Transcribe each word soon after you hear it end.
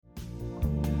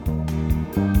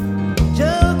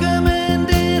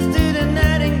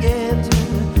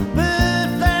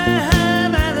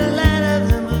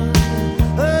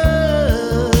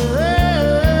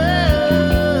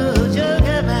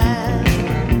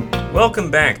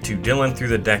Welcome back to Dylan Through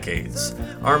the Decades,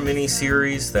 our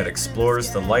mini-series that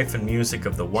explores the life and music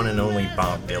of the one and only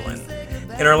Bob Dylan.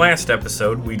 In our last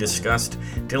episode, we discussed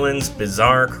Dylan's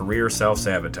bizarre career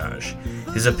self-sabotage,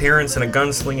 his appearance in a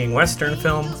gunslinging Western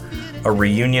film, a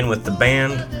reunion with the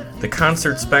band, the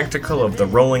concert spectacle of the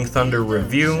Rolling Thunder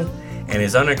Revue, and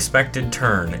his unexpected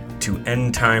turn to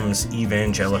end-times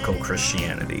evangelical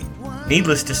Christianity.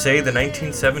 Needless to say, the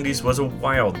 1970s was a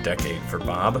wild decade for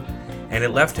Bob, and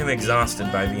it left him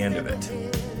exhausted by the end of it.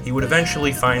 He would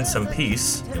eventually find some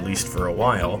peace, at least for a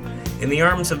while, in the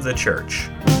arms of the church.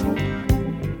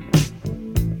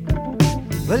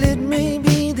 Well, it may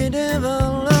be the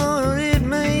devil or it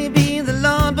may be the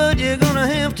Lord, but you're gonna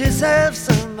have to serve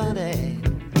somebody.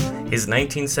 His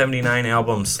 1979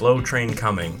 album Slow Train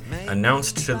Coming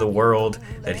announced to the world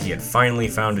that he had finally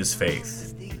found his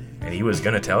faith, and he was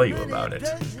going to tell you about it.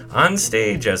 On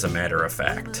stage, as a matter of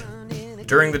fact.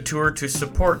 During the tour to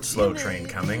support Slow Train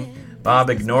Coming, Bob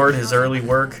ignored his early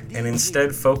work and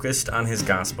instead focused on his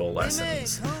gospel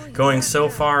lessons, going so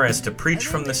far as to preach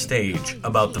from the stage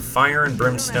about the fire and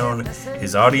brimstone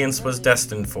his audience was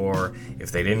destined for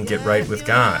if they didn't get right with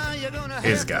God,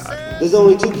 his God. There's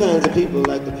only two kinds of people,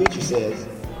 like the preacher says.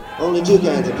 Only two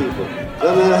kinds of people.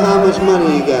 No matter how much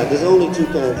money you got, there's only two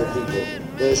kinds of people.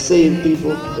 There's saved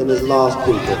people and there's lost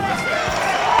people.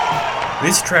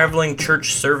 This traveling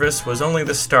church service was only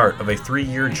the start of a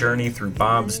 3-year journey through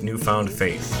Bob's newfound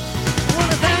faith.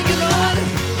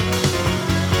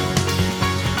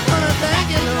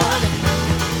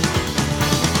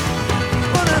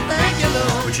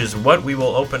 Which is what we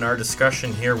will open our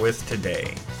discussion here with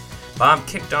today. Bob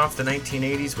kicked off the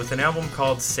 1980s with an album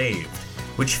called Saved,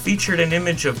 which featured an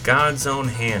image of God's own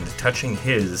hand touching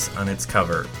his on its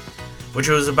cover, which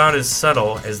was about as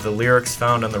subtle as the lyrics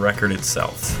found on the record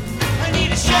itself. He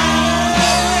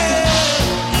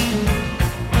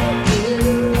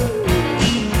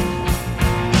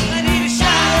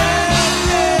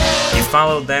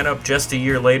followed that up just a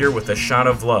year later with A Shot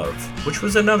of Love, which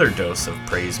was another dose of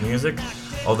praise music,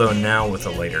 although now with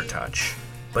a later touch.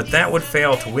 But that would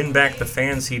fail to win back the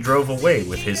fans he drove away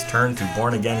with his turn to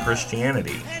born-again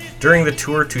Christianity. During the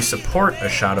tour to support A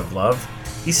Shot of Love,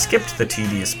 he skipped the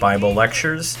tedious Bible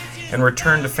lectures and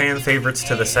returned fan favorites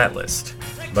to the setlist.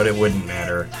 But it wouldn't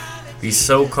matter. The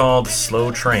so-called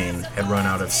slow train had run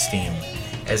out of steam,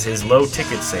 as his low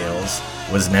ticket sales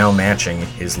was now matching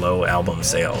his low album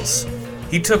sales.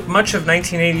 He took much of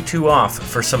 1982 off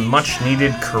for some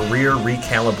much-needed career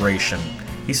recalibration.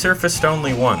 He surfaced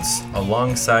only once,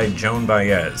 alongside Joan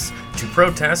Baez, to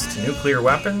protest nuclear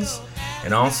weapons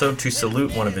and also to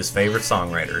salute one of his favorite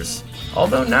songwriters,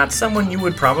 although not someone you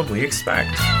would probably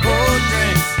expect.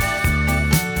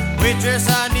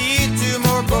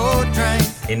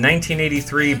 In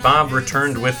 1983, Bob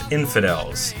returned with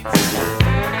Infidels.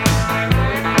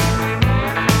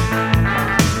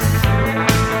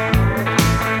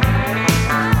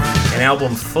 An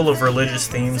album full of religious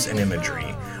themes and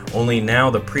imagery, only now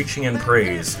the preaching and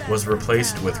praise was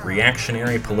replaced with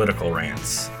reactionary political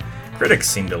rants. Critics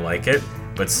seemed to like it,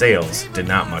 but sales did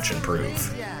not much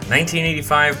improve.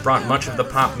 1985 brought much of the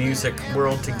pop music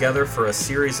world together for a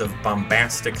series of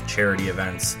bombastic charity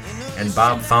events, and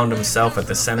Bob found himself at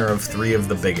the center of 3 of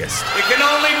the biggest. It can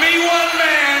only be one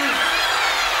man,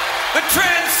 the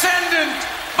transcendent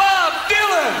Bob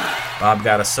Dylan! Bob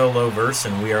got a solo verse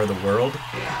in We Are the World.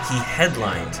 He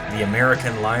headlined the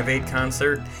American Live Aid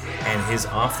concert, and his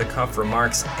off-the-cuff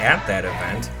remarks at that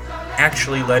event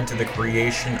actually led to the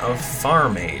creation of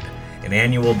Farm Aid, an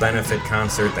annual benefit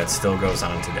concert that still goes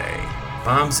on today.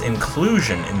 Bob's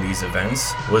inclusion in these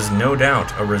events was no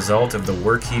doubt a result of the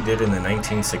work he did in the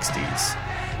 1960s,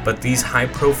 but these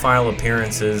high-profile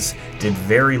appearances did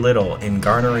very little in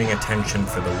garnering attention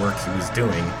for the work he was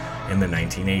doing in the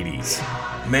 1980s.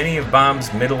 Many of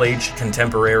Bob's middle-aged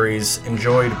contemporaries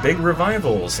enjoyed big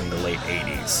revivals in the late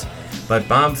 80s, but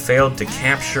Bob failed to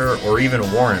capture or even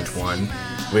warrant one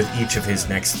with each of his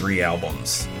next 3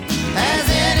 albums. Has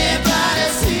anybody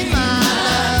seen my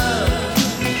love?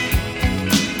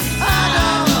 I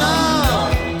don't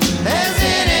know. Has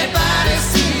anybody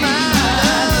seen my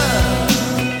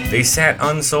love? They sat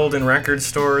unsold in record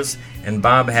stores, and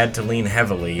Bob had to lean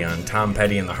heavily on Tom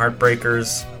Petty and the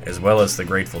Heartbreakers, as well as the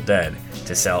Grateful Dead,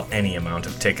 to sell any amount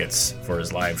of tickets for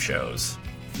his live shows.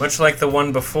 Much like the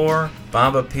one before,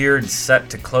 Bob appeared set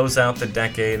to close out the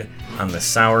decade on the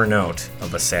sour note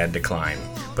of a sad decline.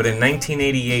 But in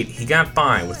 1988, he got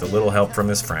by with a little help from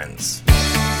his friends.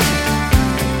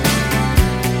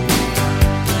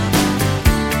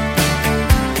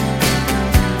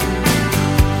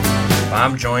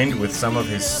 Bob joined with some of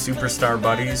his superstar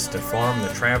buddies to form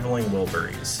the Traveling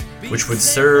Wilburys, which would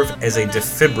serve as a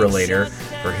defibrillator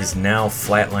for his now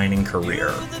flatlining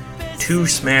career. 2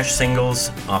 smash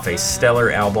singles off a stellar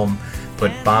album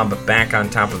put Bob back on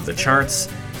top of the charts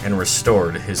and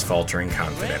restored his faltering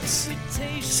confidence.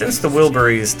 Since the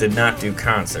Wilburys did not do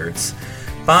concerts,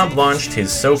 Bob launched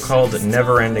his so-called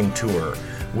never-ending tour,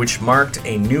 which marked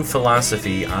a new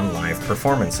philosophy on live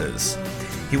performances.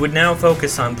 He would now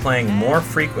focus on playing more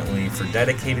frequently for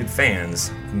dedicated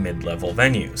fans mid-level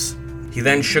venues. He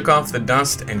then shook off the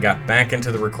dust and got back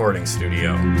into the recording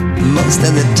studio. Most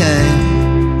of the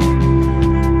time,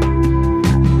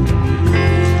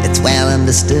 it's well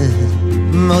understood.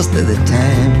 Most of the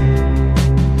time,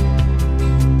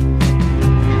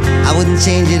 I wouldn't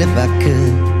change it if I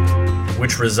could.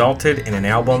 Which resulted in an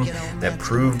album that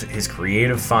proved his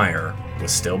creative fire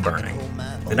was still burning.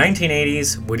 The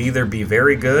 1980s would either be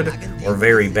very good or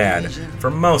very bad for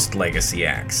most legacy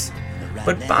acts,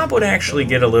 but Bob would actually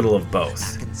get a little of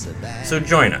both. So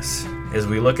join us as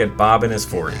we look at Bob in his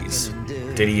 40s.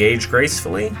 Did he age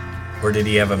gracefully, or did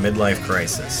he have a midlife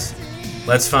crisis?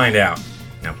 Let's find out.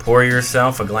 Now pour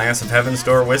yourself a glass of Heaven's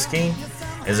Door whiskey,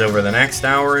 as over the next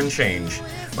hour and change,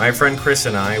 my friend Chris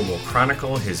and I will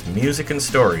chronicle his music and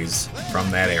stories from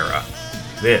that era.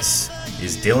 This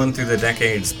is Dylan Through the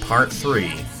Decades Part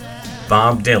 3,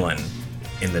 Bob Dylan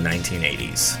in the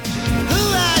 1980s.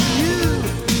 Who are you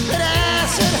that I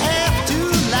should have to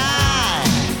lie?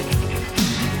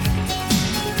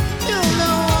 You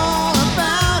know all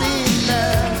about it,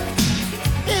 love.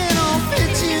 It all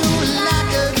fits you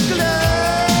like a glove.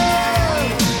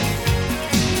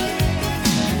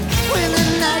 When the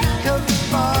night comes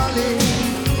falling,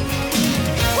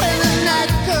 when the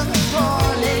night comes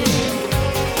falling,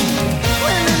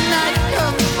 when the night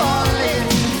comes falling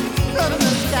from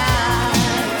the sky.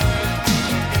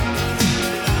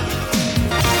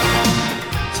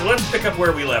 So let's pick up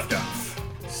where we left off.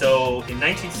 So in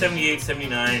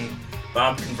 1978-79,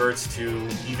 Bob converts to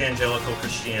evangelical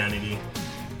Christianity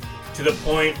to the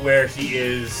point where he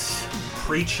is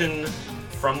preaching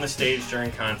from the stage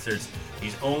during concerts.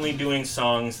 He's only doing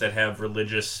songs that have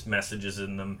religious messages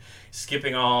in them,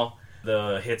 skipping all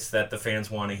the hits that the fans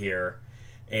want to hear.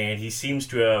 And he seems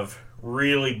to have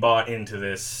really bought into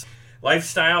this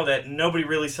lifestyle that nobody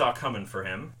really saw coming for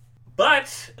him.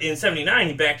 But in 79,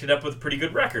 he backed it up with a pretty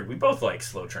good record. We both like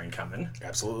Slow Train Coming.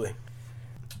 Absolutely.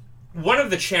 One of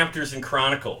the chapters in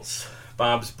Chronicles,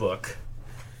 Bob's book,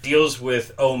 deals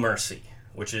with Oh Mercy,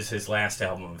 which is his last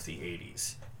album of the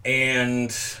 80s.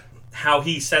 And how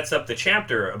he sets up the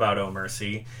chapter about Oh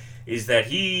Mercy is that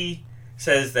he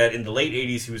says that in the late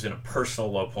 80s he was in a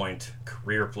personal low point,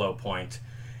 career low point.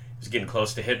 He was getting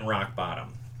close to hitting rock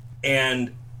bottom.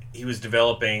 And he was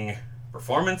developing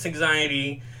performance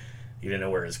anxiety. He didn't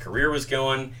know where his career was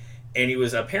going. And he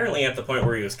was apparently at the point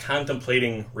where he was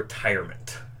contemplating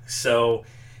retirement. So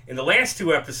in the last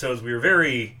 2 episodes, we were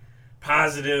very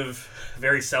positive,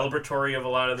 very celebratory of a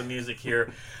lot of the music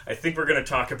here. I think we're going to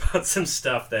talk about some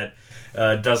stuff that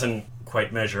doesn't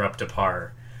quite measure up to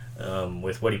par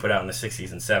with what he put out in the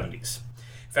 60s and 70s.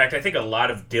 In fact, I think a lot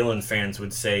of Dylan fans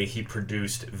would say he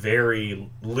produced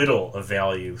very little of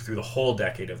value through the whole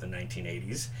decade of the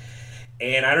 1980s.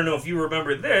 And I don't know if you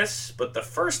remember this, but the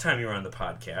first time you were on the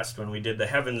podcast, when we did the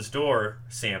Heaven's Door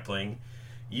sampling,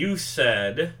 you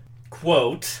said,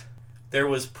 quote, there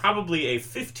was probably a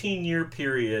 15-year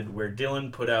period where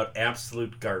Dylan put out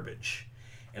absolute garbage.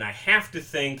 And I have to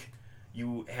think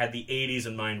you had the 80s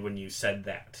in mind when you said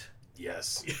that.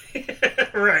 Yes.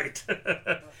 Right.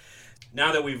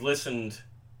 Now that we've listened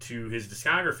to his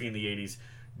discography in the 80s,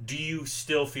 do you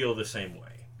still feel the same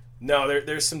way? No,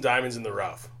 there's some diamonds in the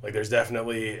rough. Like, there's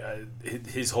definitely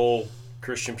his whole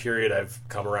Christian period I've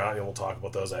come around, and we'll talk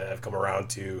about those, I've come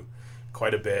around to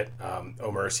quite a bit.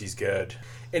 Oh Mercy's good.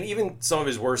 And even some of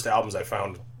his worst albums, I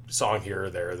found a song here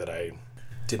or there that I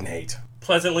didn't hate.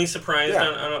 Pleasantly surprised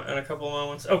on a couple of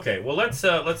moments. Okay, well let's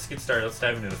get started. Let's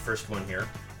dive into the first one here.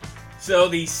 So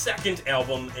the second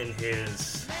album in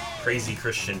his crazy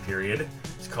Christian period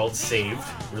is called Saved,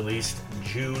 released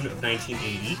June of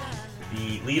 1980.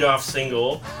 The lead-off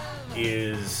single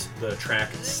is the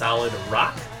track Solid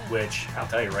Rock, which I'll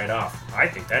tell you right off, I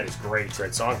think that is great.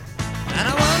 Great song. And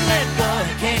I wanna let go, and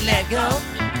I can't let go.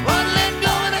 Wanna let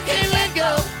go, and I can't let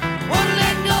go. Wanna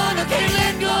let go, and I can't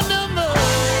let go no more.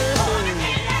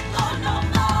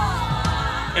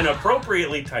 And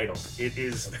appropriately titled, it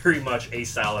is very much a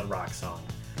solid rock song.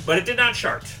 But it did not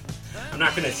chart. I'm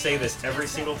not going to say this every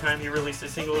single time he released a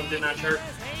single and did not chart.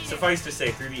 Suffice to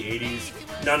say, through the 80s,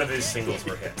 none of his singles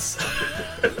were hits.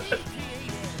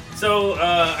 So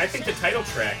I think the title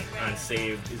track on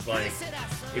Saved is like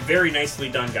a very nicely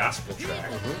done gospel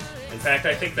track. In fact,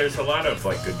 I think there's a lot of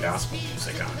like good gospel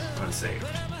music on Saved.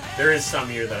 There is some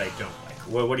here that I don't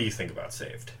like. What do you think about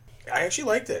Saved? I actually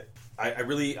liked it. I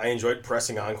enjoyed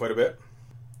Pressing On quite a bit.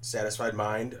 Satisfied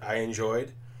Mind, I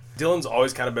enjoyed. Dylan's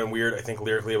always kind of been weird, I think,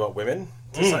 lyrically about women.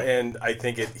 And I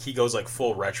think he goes like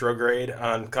full retrograde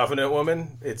on Covenant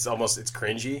Woman. It's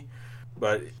cringy.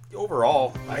 But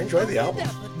overall, I enjoyed the album.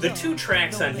 The two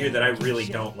tracks on here that I really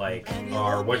don't like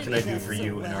are What Can I Do For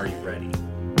You and Are You Ready?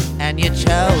 And you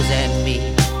chosen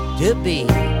me to be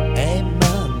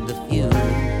among the few.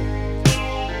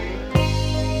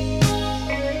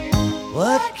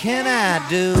 What can I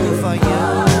do for you?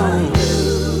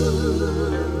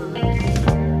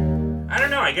 I don't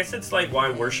know. I guess it's like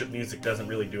why worship music doesn't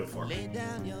really do it for me.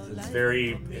 It's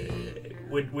very...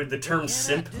 Would the term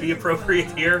simp be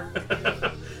appropriate here?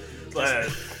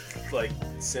 Like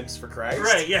simps for Christ?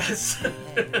 Right, yes.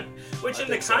 Which in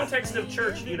the context of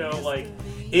church, like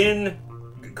in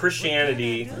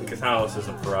Christianity and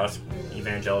Catholicism for us,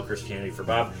 evangelical Christianity for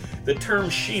Bob, the term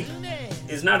sheep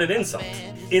is not an insult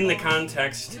in the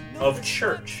context of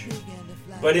church.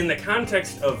 But in the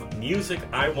context of music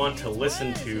I want to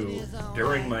listen to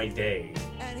during my day,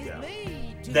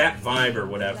 that vibe or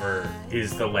whatever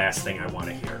is the last thing I want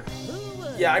to hear.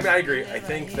 Yeah, I agree. I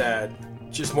think that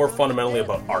just more fundamentally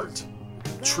about art.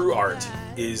 True art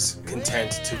is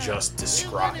content to just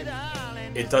describe.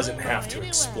 It doesn't have to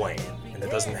explain, and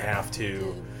it doesn't have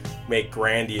to make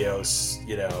grandiose,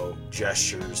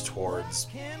 gestures towards,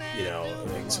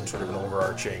 like some sort of an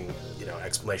overarching,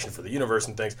 explanation for the universe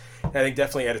and things. And I think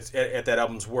definitely at that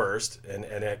album's worst, and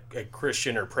at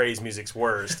Christian or praise music's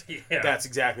worst, that's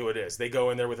exactly what it is. They go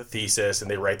in there with a thesis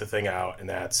and they write the thing out, and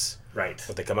that's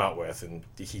what they come out with. And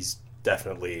he's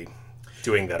definitely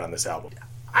doing that on this album.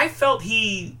 I felt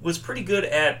he was pretty good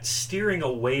at steering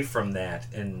away from that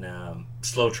in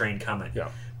Slow Train Coming. Yeah.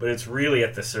 But it's really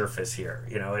at the surface here.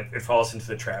 It falls into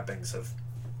the trappings of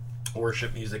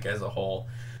worship music as a whole.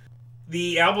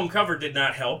 The album cover did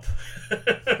not help.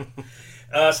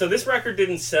 So this record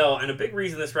didn't sell, and a big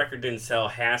reason this record didn't sell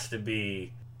has to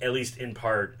be, at least in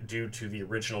part, due to the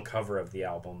original cover of the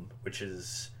album, which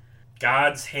is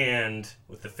God's hand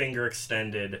with the finger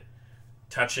extended,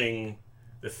 touching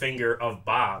the finger of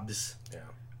Bob's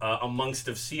amongst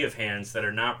a sea of hands that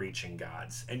are not reaching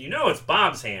God's. And it's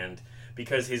Bob's hand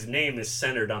because his name is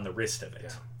centered on the wrist of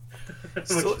it. Yeah.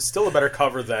 Still a better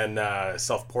cover than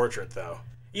Self-Portrait, though.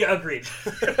 Yeah, agreed.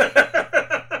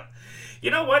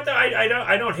 You know what, though?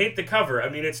 I don't hate the cover. I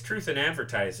mean, it's truth in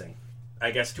advertising,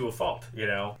 I guess, to a fault,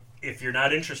 If you're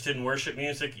not interested in worship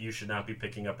music, you should not be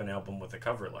picking up an album with a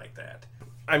cover like that.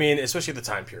 I mean, especially the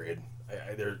time period.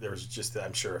 There was just,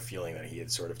 I'm sure, a feeling that he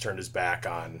had sort of turned his back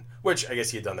on, which I guess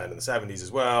he had done that in the 70s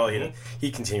as well. Mm-hmm.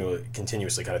 He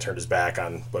continuously kind of turned his back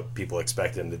on what people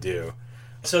expected him to do.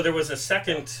 So there was a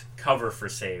second cover for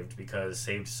Saved because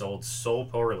Saved sold so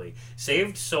poorly.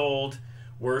 Saved sold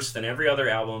worse than every other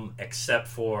album except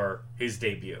for his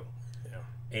debut.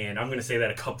 And I'm going to say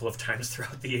that a couple of times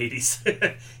throughout the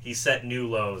 80s. He set new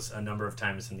lows a number of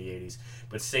times in the 80s.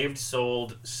 But Saved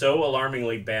sold so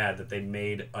alarmingly bad that they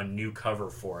made a new cover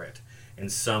for it.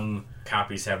 And some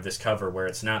copies have this cover where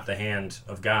it's not the hand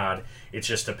of God. It's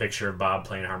just a picture of Bob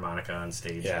playing harmonica on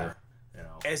stage. Yeah.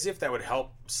 As if that would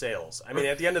help sales. I mean,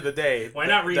 at the end of the day... Why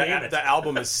not rename it? The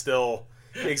album is still...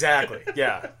 Exactly,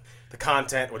 yeah. The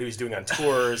content, what he was doing on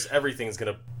tours, everything's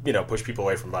going to, push people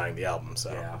away from buying the album,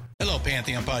 so... Yeah. Hello,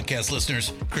 Pantheon Podcast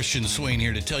listeners. Christian Swain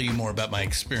here to tell you more about my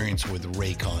experience with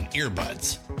Raycon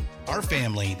earbuds. Our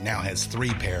family now has 3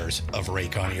 pairs of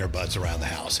Raycon earbuds around the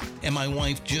house, and my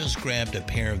wife just grabbed a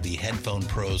pair of the Headphone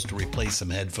Pros to replace some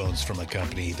headphones from a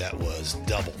company that was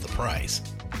double the price.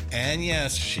 And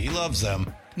yes, she loves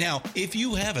them. Now, if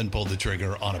you haven't pulled the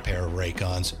trigger on a pair of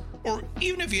Raycons, or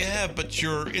even if you have, but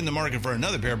you're in the market for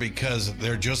another pair because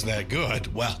they're just that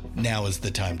good, well, now is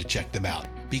the time to check them out,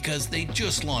 because they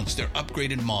just launched their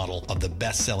upgraded model of the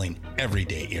best-selling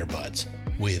everyday earbuds.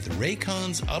 With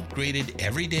Raycon's upgraded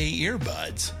everyday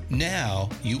earbuds, now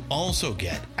you also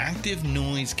get active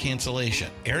noise cancellation,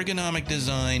 ergonomic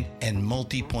design, and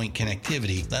multi-point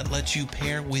connectivity that lets you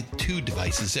pair with 2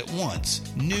 devices at once.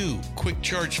 New quick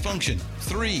charge function,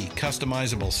 3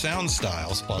 customizable sound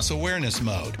styles, plus awareness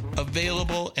mode.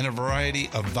 Available in a variety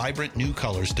of vibrant new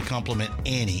colors to complement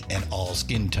any and all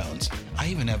skin tones. I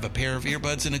even have a pair of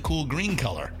earbuds in a cool green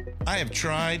color. I have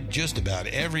tried just about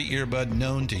every earbud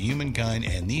known to humankind,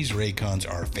 and these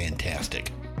Raycons are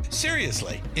fantastic.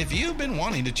 Seriously, if you've been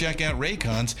wanting to check out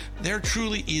Raycons, there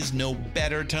truly is no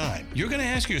better time. You're going to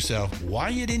ask yourself why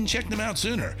you didn't check them out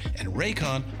sooner, and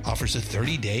Raycon offers a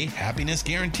 30-day happiness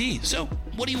guarantee. So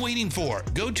what are you waiting for?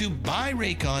 Go to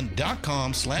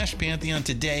buyraycon.com/Pantheon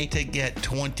today to get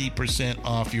 20%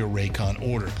 off your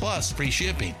Raycon order, plus free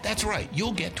shipping. That's right,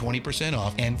 you'll get 20%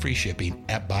 off and free shipping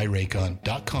at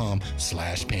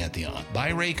buyraycon.com/Pantheon.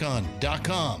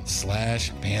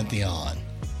 buyraycon.com/Pantheon.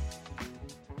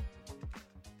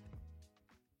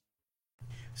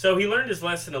 So he learned his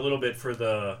lesson a little bit for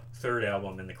the third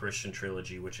album in the Christian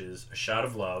trilogy, which is A Shot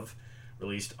of Love,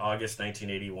 released August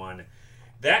 1981.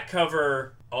 That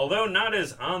cover, although not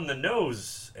as on the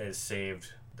nose as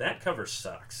Saved, that cover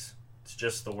sucks. It's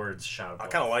just the words Shot of Love.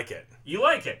 I kind of like it. You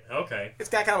like it? Okay. It's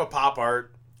got kind of a pop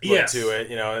art look to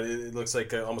it. You know, it looks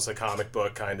like almost a comic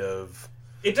book kind of.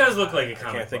 It does look like a comic book.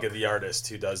 I can't think of the artist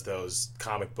who does those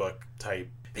comic book type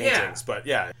paintings, but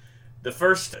yeah. The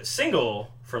first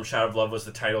single from Shot of Love was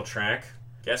the title track.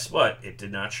 Guess what? It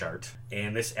did not chart.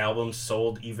 And this album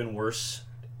sold even worse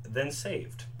than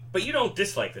Saved. But you don't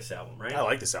dislike this album, right? I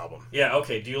like this album. Yeah,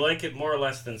 okay. Do you like it more or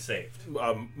less than Saved?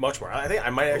 Much more. I think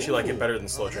I might actually like it better than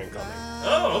Slow Train Coming.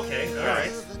 Oh, okay. All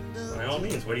right. By all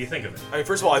means, what do you think of it? I mean,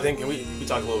 first of all, I think, and we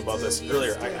talked a little about this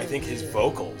earlier, I think his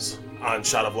vocals on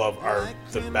Shot of Love are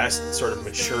the best sort of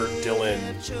mature Dylan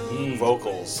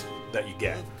vocals that you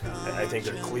get. I think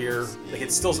they're clear. Like,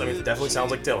 it's still, I mean, it definitely sounds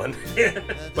like Dylan,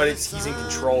 but he's in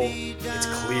control. It's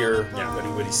clear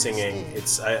when he's singing.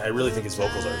 I really think his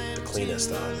vocals are the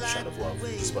cleanest on Shot of Love,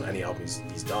 just about any album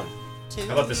he's done.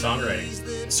 How about the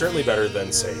songwriting? Certainly better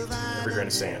than Saved. Every Grain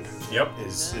of Sand. Yep.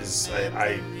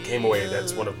 I came away,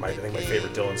 that's one of my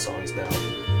favorite Dylan songs now.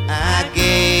 I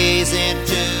gaze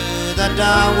into the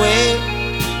doorway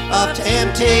of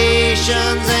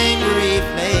temptation's angry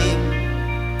flame,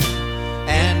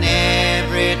 and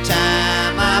every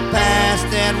time I pass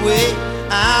that way,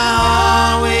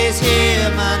 I always hear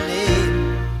my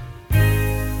name.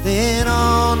 Then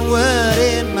onward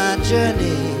in my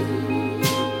journey,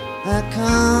 I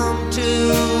come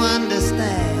to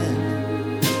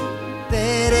understand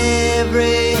that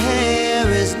every hair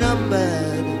is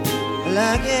numbered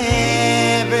like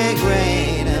every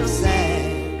grain of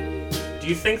sand. Do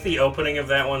you think the opening of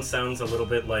that one sounds a little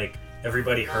bit like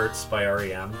Everybody Hurts by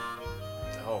R.E.M.?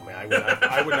 Oh man, I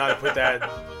would not have put that.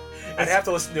 I'd have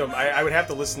to listen to him. I would have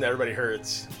to listen to Everybody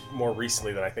Hurts more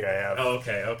recently than I think I have. Oh,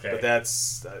 okay. But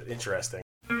that's interesting.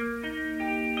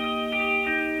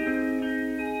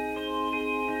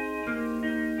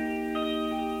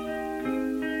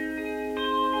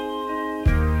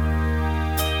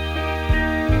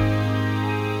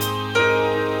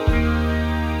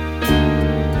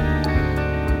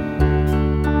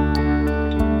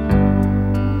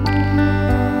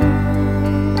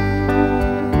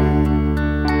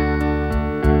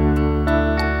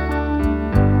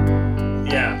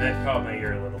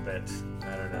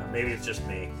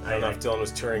 Dylan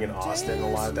was touring in Austin a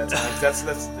lot at that time.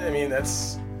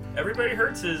 That's Everybody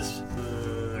Hurts is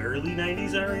the early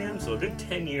 90s R.E.M., so a good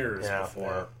 10 years before.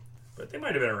 Yeah. But they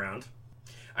might have been around.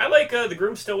 I like The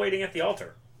Groom Still Waiting at the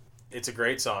Altar. It's a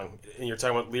great song. And you're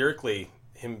talking about lyrically,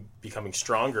 him becoming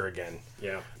stronger again.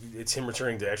 Yeah. It's him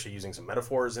returning to actually using some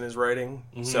metaphors in his writing.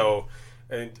 Mm-hmm. So,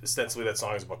 and ostensibly that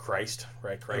song is about Christ,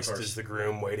 right? Christ is the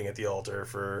groom waiting at the altar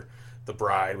for the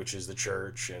bride, which is the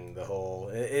church, and the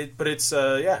whole. It's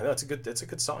a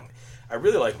good song. I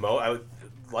really like I would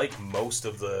like most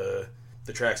of the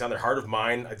tracks on there. Heart of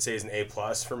Mine, I'd say, is an A+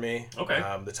 for me. Okay.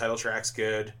 The title track's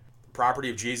good. Property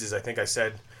of Jesus, I think I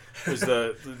said, was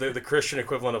the Christian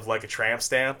equivalent of like a tramp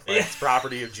stamp. Like, it's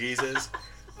Property of Jesus.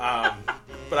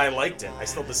 But I liked it.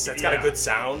 It's got a good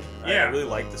sound. Yeah. I really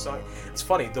like the song. It's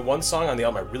funny. The one song on the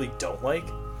album I really don't like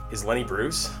is Lenny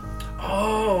Bruce.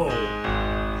 Oh.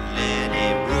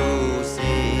 Lenny Bruce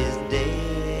is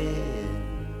dead,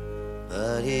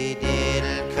 but he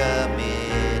didn't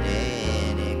commit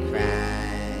any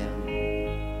crime.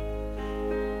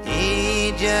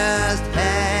 He just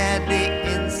had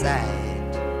the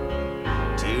insight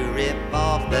to rip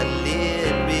off the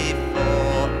lid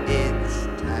before its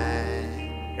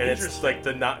time. And it's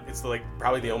like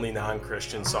probably the only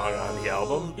non-Christian song on the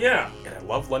album. Yeah. And I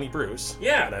love Lenny Bruce.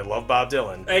 Yeah. And I love Bob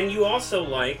Dylan. And you also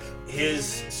like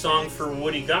his song for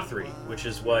Woody Guthrie, which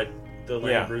is what the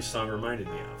Lenny Bruce song reminded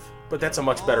me of. But that's a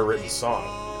much better written song.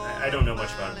 I don't know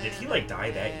much about him. Did he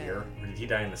die that year? Or did he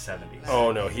die in the 70s?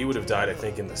 Oh, no. He would have died, I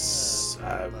think, in the,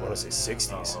 I want to say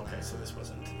 60s. Oh, okay. So this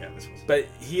wasn't. But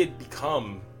he had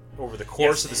become, over the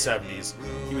course of the 70s,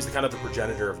 he was the kind of the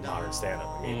progenitor of modern stand-up.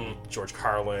 I mean, George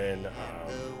Carlin,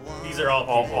 These are all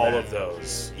all of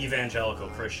those evangelical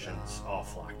Christians all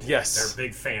flocked. Yes. They're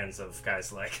big fans of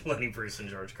guys like Lenny Bruce and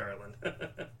George Carlin.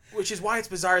 which is why it's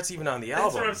bizarre it's even on the album.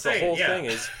 That's what I'm saying, The whole yeah. thing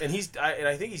is, and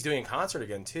I think he's doing a concert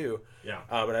again too. Yeah.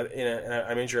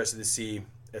 I'm interested to see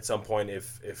at some point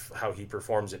if how he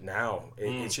performs it now.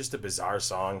 It's just a bizarre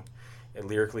song, and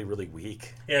lyrically really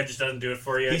weak. Yeah, it just doesn't do it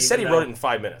for you. He said he wrote it in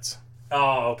 5 minutes.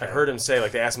 Oh, okay. I heard him say,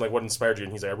 like, they asked him, like, what inspired you,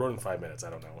 and he's like, I wrote it in 5 minutes. I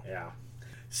don't know. Yeah.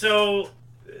 So,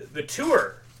 the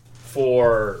tour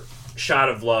for Shot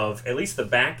of Love, at least the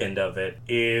back end of it,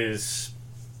 is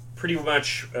pretty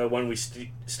much when we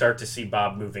start to see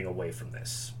Bob moving away from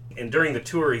this. And during the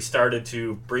tour, he started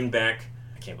to bring back,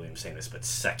 I can't believe I'm saying this, but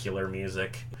secular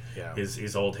music. Yeah.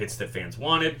 His old hits that fans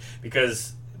wanted.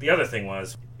 Because the other thing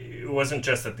was, it wasn't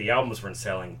just that the albums weren't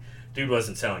selling. Dude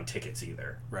wasn't selling tickets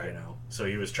either. Right. You know? So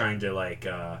he was trying to, like,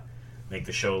 make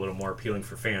the show a little more appealing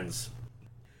for fans.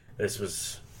 This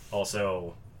was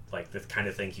also like the kind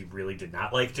of thing he really did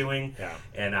not like doing. Yeah.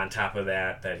 And on top of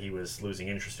that he was losing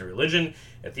interest in religion.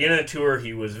 At the end of the tour,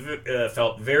 he was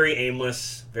felt very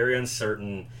aimless, very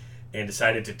uncertain, and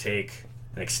decided to take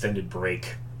an extended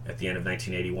break at the end of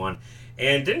 1981,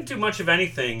 and didn't do much of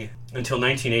anything until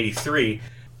 1983.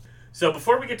 So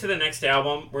before we get to the next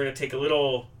album, we're going to take a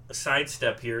little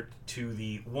sidestep here to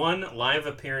the one live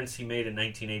appearance he made in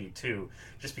 1982,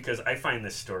 just because I find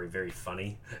this story very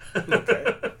funny.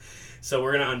 Okay. So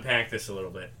we're going to unpack this a little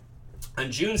bit.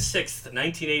 On June 6th,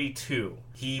 1982,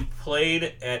 he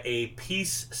played at a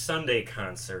Peace Sunday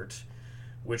concert,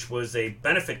 which was a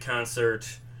benefit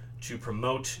concert to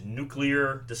promote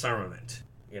nuclear disarmament,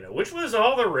 which was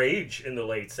all the rage in the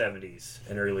late 70s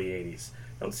and early 80s.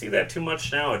 Don't see that too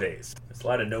much nowadays. There's a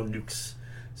lot of no nukes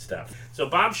stuff. So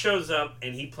Bob shows up,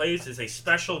 and he plays as a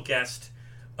special guest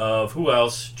of who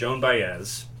else? Joan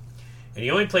Baez. And he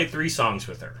only played 3 songs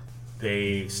with her.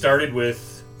 They started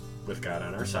with God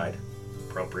on Our Side,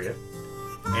 appropriate.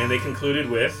 And they concluded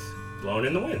with Blowin'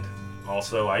 in the Wind.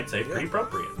 Also, I'd say pretty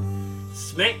appropriate.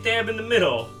 Smack dab in the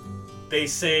middle, they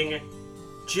sing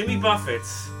Jimmy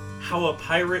Buffett's How a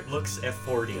Pirate Looks at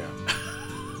 40.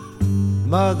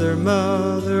 Mother,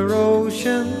 Mother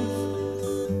Ocean,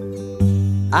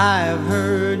 I have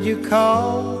heard you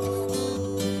call.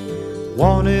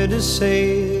 Wanted to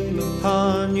sail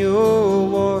upon your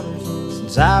waters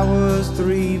since I was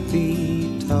 3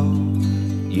 feet tall.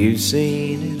 You've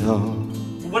seen it all.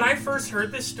 When I first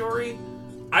heard this story,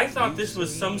 I thought this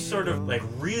was some sort of like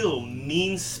real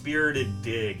mean-spirited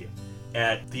dig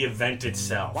at the event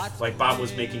itself. Like Bob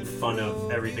was making fun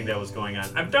of everything that was going on.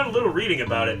 I've done a little reading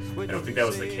about it. I don't think that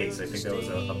was the case. I think that was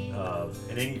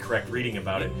an incorrect reading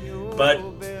about it. But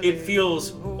it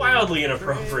feels wildly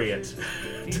inappropriate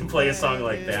to play a song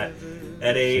like that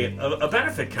at a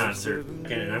benefit concert.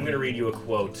 And I'm going to read you a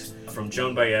quote from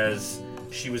Joan Baez.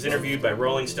 She was interviewed by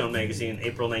Rolling Stone magazine in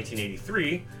April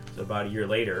 1983, so about a year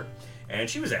later, and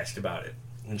she was asked about it.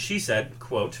 And she said,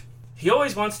 quote, "He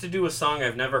always wants to do a song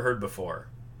I've never heard before.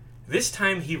 This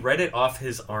time he read it off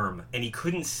his arm, and he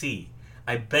couldn't see.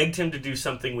 I begged him to do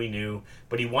something we knew,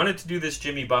 but he wanted to do this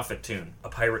Jimmy Buffett tune, A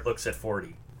Pirate Looks at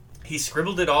 40. He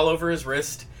scribbled it all over his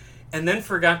wrist, and then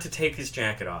forgot to take his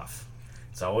jacket off.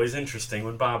 It's always interesting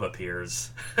when Bob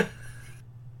appears."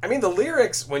 I mean, the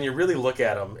lyrics, when you really look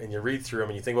at them and you read through them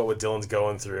and you think about what Dylan's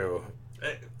going through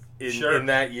in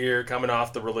that year, coming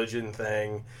off the religion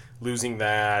thing, losing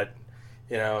that,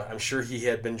 I'm sure he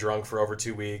had been drunk for over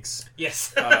 2 weeks.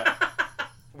 Yes.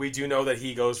 We do know that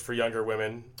he goes for younger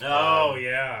women. Oh,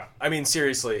 yeah. I mean,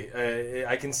 seriously,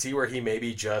 I can see where he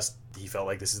maybe he felt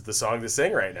like this is the song to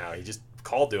sing right now. He just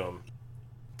called to him.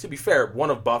 To be fair,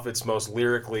 one of Buffett's most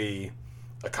lyrically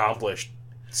accomplished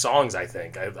songs, I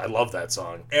think. I love that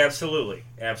song. Absolutely.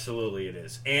 Absolutely it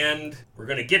is. And we're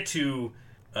going to get to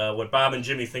what Bob and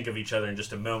Jimmy think of each other in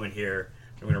just a moment here.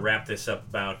 We're going to wrap this up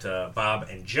about Bob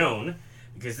and Joan,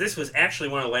 because this was actually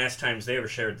one of the last times they ever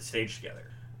shared the stage together.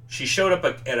 She showed up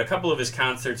at a couple of his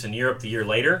concerts in Europe the year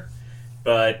later,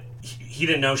 but he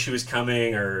didn't know she was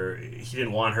coming, or he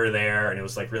didn't want her there, and it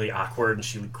was like really awkward, and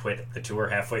she quit the tour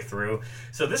halfway through.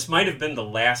 So this might have been the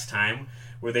last time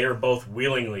where they were both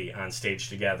willingly on stage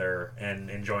together and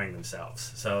enjoying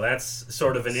themselves. So that's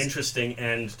sort of an interesting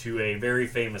end to a very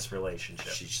famous relationship.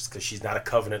 Because she's not a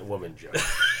covenant woman, Joe.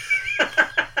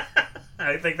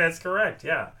 I think that's correct,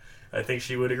 yeah. I think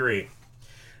she would agree.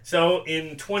 So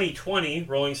in 2020,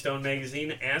 Rolling Stone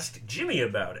magazine asked Jimmy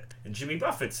about it. And Jimmy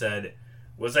Buffett said,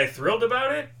 "Was I thrilled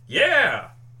about it? Yeah!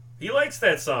 He likes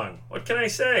that song. What can I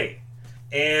say?"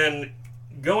 And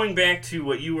going back to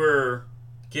what you were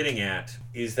getting at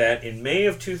is that in May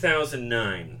of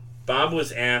 2009, Bob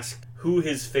was asked who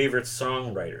his favorite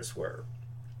songwriters were.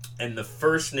 And the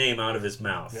first name out of his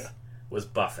mouth was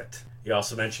Buffett. He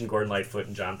also mentioned Gordon Lightfoot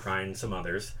and John Prine and some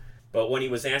others. But when he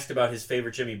was asked about his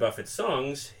favorite Jimmy Buffett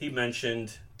songs, he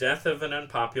mentioned Death of an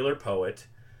Unpopular Poet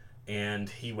and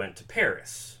He Went to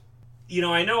Paris. You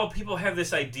know, I know people have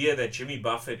this idea that Jimmy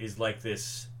Buffett is like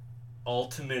this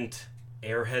ultimate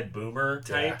airhead boomer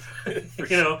type.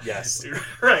 You know? Yes.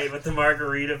 Right, with the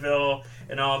Margaritaville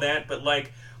and all that. But,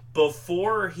 like,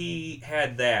 before he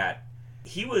had that,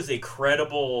 he was a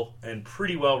credible and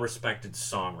pretty well-respected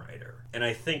songwriter. And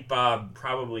I think Bob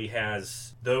probably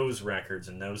has those records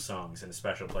and those songs in a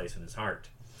special place in his heart.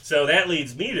 So that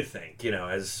leads me to think, you know,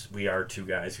 as we are two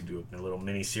guys who do a little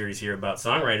mini-series here about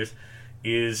songwriters,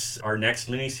 is our next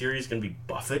mini-series going to be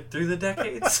Buffett through the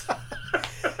decades?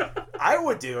 I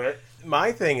would do it.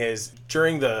 My thing is,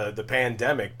 during the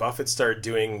pandemic, Buffett started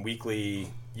doing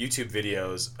weekly YouTube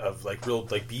videos of like real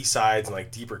like B-sides and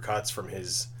like deeper cuts from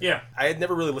his... Yeah. I had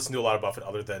never really listened to a lot of Buffett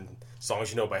other than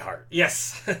songs you know by heart.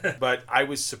 Yes. But I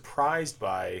was surprised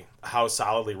by how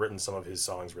solidly written some of his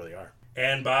songs really are.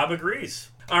 And Bob agrees.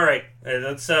 All right,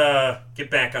 let's get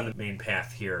back on the main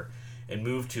path here and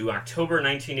move to October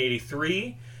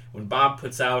 1983, when Bob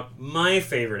puts out my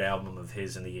favorite album of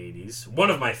his in the 80s, one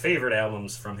of my favorite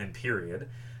albums from him, period,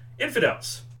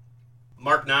 Infidels.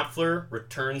 Mark Knopfler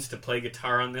returns to play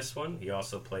guitar on this one. He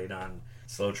also played on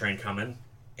Slow Train Comin'.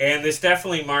 And this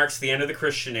definitely marks the end of the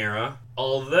Christian era,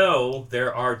 although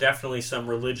there are definitely some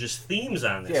religious themes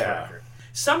on this record.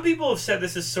 Some people have said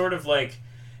this is sort of like,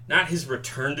 not his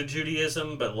return to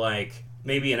Judaism, but like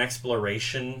maybe an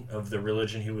exploration of the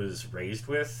religion he was raised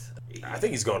with. I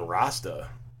think he's going Rasta.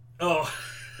 Oh.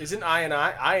 Isn't I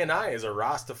is a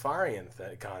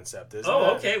Rastafarian concept, isn't it?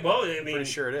 Oh, okay. Well, I mean... Pretty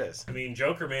sure it is. I mean,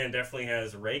 Joker Man definitely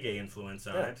has reggae influence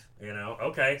on it, you know?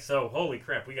 Okay, so holy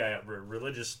crap, we got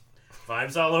religious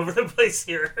vibes all over the place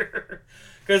here.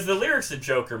 Because the lyrics of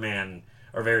Joker Man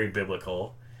are very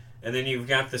biblical. And then you've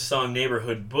got the song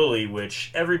Neighborhood Bully,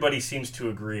 which everybody seems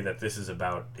to agree that this is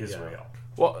about Israel. Yeah.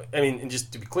 Well, I mean, and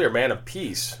just to be clear, Man of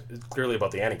Peace is clearly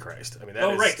about the Antichrist. I mean,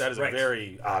 that is a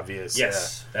very obvious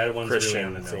that one's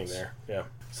Christian really on the theme nose. there. Yeah.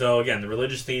 So again, the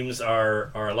religious themes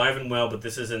are alive and well, but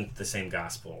this isn't the same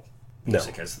gospel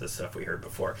music as the stuff we heard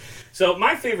before. So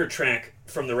my favorite track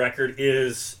from the record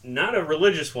is not a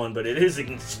religious one, but it is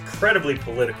incredibly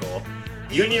political.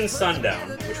 Union Sundown,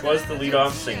 which was the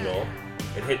lead-off single.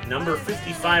 It hit number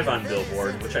 55 on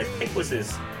Billboard, which I think was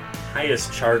his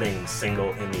highest charting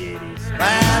single in the 80s.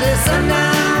 Well, it's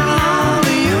sundown on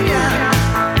the Union,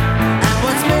 and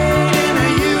what's made in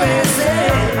the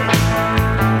USA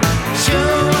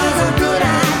sure was a good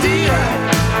idea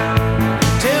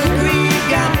till greed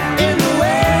got in the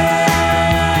way.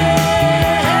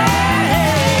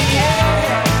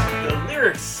 The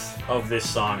lyrics of this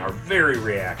song are very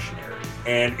reactionary.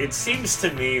 And it seems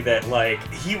to me that, like,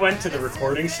 he went to the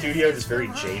recording studio just very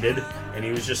jaded, and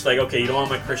he was just like, okay, you don't want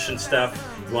my Christian stuff,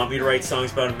 you want me to write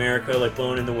songs about America, like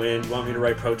Blowing in the Wind, you want me to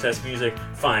write protest music,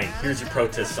 fine, here's your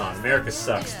protest song, America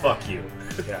sucks, fuck you.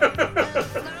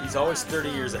 Yeah. He's always 30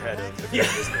 years ahead of the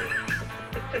Disney.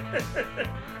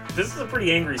 This is a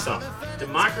pretty angry song.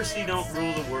 Democracy don't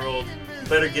rule the world, you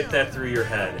better get that through your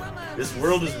head. This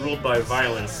world is ruled by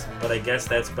violence, but I guess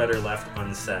that's better left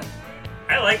unsaid.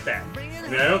 I like that. I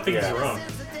mean, I don't think he's wrong.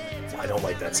 I don't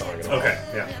like that song at all. Okay,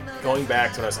 yeah. Going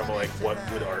back to when I was talking about like what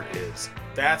good art is,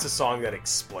 that's a song that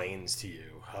explains to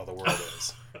you how the world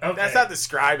is. Okay. That's not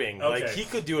describing. Okay. Like, he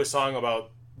could do a song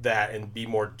about that and be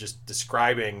more just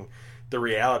describing the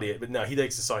reality. But no, he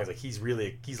takes the song, he's like,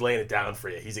 he's laying it down for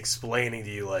you. He's explaining to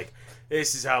you, like,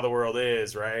 this is how the world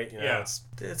is, right? You know, Yeah.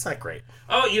 It's not great.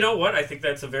 Oh, you know what? I think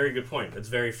that's a very good point. It's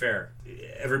very fair.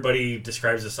 Everybody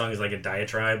describes the song as like a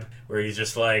diatribe, where he's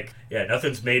just like, yeah,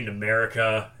 nothing's made in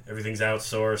America. Everything's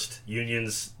outsourced.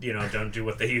 Unions, you know, don't do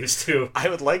what they used to. I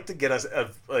would like to get us,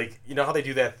 like, you know how they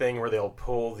do that thing where they'll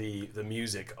pull the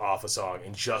music off a song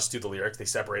and just do the lyrics? They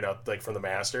separate out, like, from the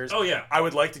masters. Oh, yeah. I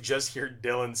would like to just hear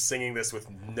Dylan singing this with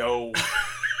no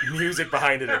music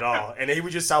behind it at all. And he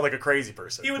would just sound like a crazy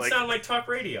person. He would sound like talk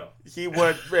radio. He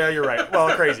would, yeah, you're right. Well,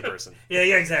 a crazy person. Yeah,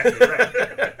 exactly.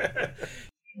 Right.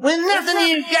 When nothing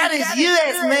you got is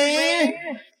US, man,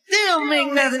 they don't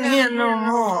make nothing here no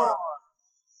more.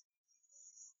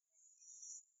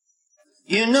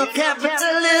 You know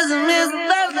capitalism is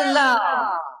above the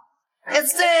law.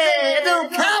 It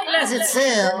don't accomplish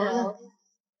itself.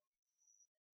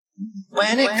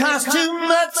 When it costs too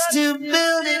much to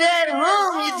build it at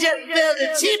home, you just build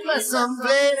it cheaper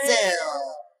someplace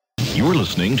else. You're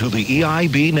listening to the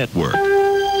EIB Network.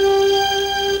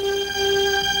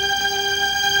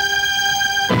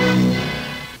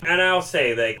 And I'll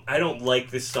say that I don't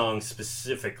like this song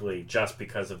specifically just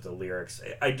because of the lyrics.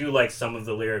 I do like some of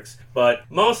the lyrics, but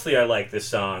mostly I like this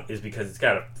song is because it's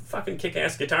got a fucking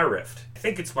kick-ass guitar riff. I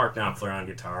think it's Mark Knopfler on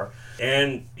guitar.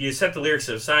 And you set the lyrics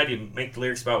aside, you make the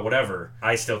lyrics about whatever.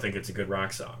 I still think it's a good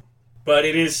rock song. But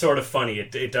it is sort of funny.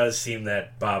 It does seem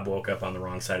that Bob woke up on the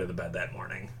wrong side of the bed that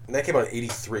morning. And that came out in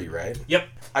 83, right? Yep.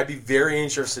 I'd be very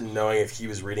interested in knowing if he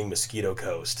was reading Mosquito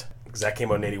Coast, because that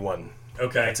came out in 81.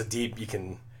 Okay. That's a deep, you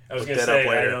can I was look going to that up say,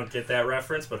 later. I don't get that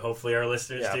reference, but hopefully our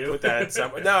listeners Yeah, do. put that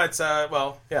somewhere. No, it's,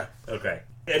 well, yeah. Okay.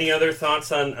 Any other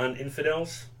thoughts on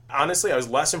Infidels? Honestly, I was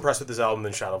less impressed with this album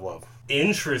than Shot of Love.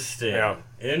 Interesting. Yeah.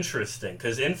 Interesting.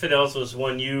 Because Infidels was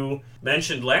one you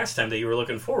mentioned last time that you were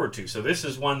looking forward to. So this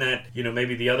is one that,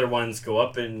 maybe the other ones go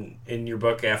up in your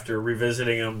book after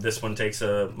revisiting them. This one takes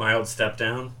a mild step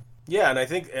down. Yeah, and I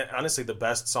think, honestly, the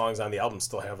best songs on the album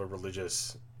still have a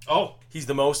religious... Oh. He's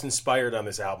the most inspired on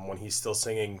this album when he's still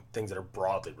singing things that are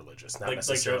broadly religious. Not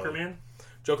necessarily. Like Joker Man?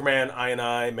 Joker Man,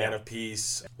 I, Man of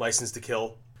Peace, License to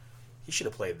Kill. He should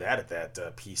have played that at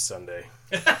that Peace Sunday.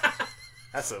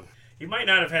 That's a... You might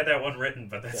not have had that one written,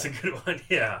 but that's a good one,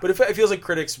 yeah. But it feels like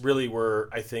critics really were,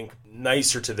 I think,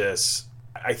 nicer to this.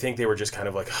 I think they were just kind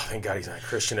of like, oh, thank God he's not a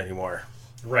Christian anymore.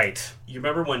 Right. You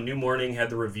remember when New Morning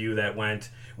had the review that went,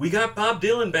 we got Bob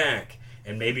Dylan back?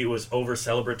 And maybe it was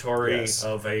over-celebratory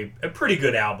of a pretty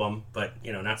good album, but,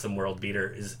 not some world beater.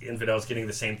 Is Infidels getting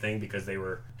the same thing because they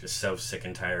were just so sick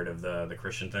and tired of the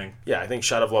Christian thing? Yeah, I think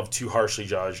Shot of Love too harshly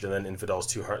judged, and then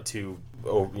Infidels they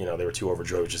were too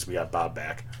overjoyed, just we got Bob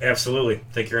back. Absolutely.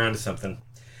 Think you're onto something.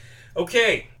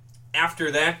 Okay,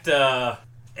 after that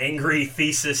angry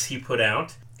thesis he put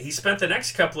out, he spent the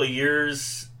next couple of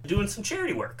years doing some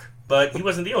charity work. But he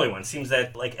wasn't the only one. Seems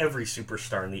that, like every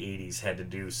superstar in the 80s, had to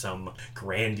do some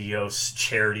grandiose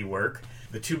charity work.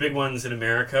 The two big ones in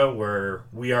America were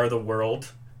We Are the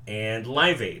World and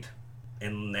Live Aid.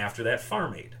 And after that,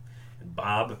 Farm Aid. And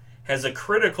Bob has a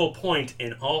critical point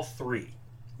in all three.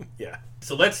 Yeah.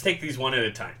 So let's take these one at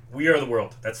a time. We Are the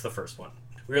World. That's the first one.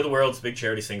 We Are the World's a big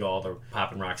charity single. All the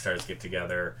pop and rock stars get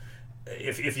together.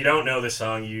 If you don't know this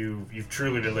song, you've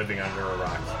truly been living under a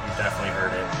rock. You've definitely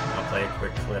heard it. I'll play a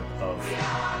quick clip of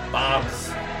Bob's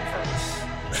verse.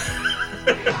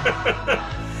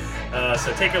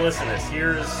 So take a listen to this.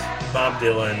 Here's Bob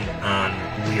Dylan on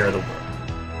We Are the World.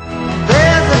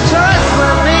 There's a choice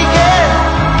we're making.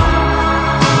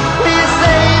 We're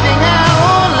saving our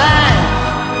own life.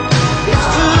 It's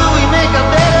true, we make a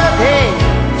better day.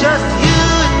 Just you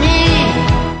and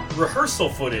me. Rehearsal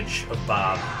footage of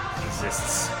Bob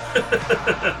exists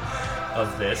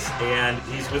of this, and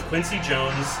he's with Quincy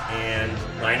Jones and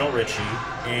Lionel Richie,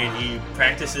 and he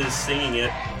practices singing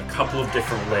it a couple of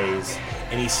different ways,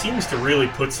 and he seems to really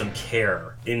put some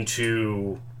care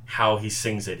into how he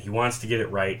sings it. He wants to get it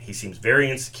right. He seems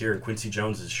very insecure, and Quincy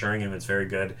Jones is assuring him it's very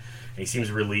good, and he seems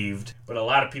relieved, but a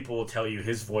lot of people will tell you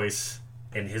his voice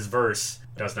and his verse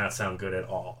does not sound good at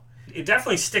all. It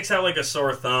definitely sticks out like a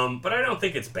sore thumb, but I don't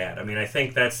think it's bad. I mean, I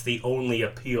think that's the only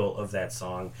appeal of that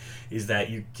song, is that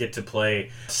you get to play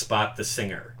Spot the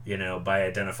Singer, by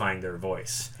identifying their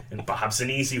voice. And Bob's an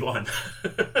easy one.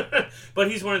 But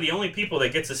he's one of the only people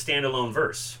that gets a standalone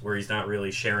verse, where he's not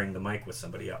really sharing the mic with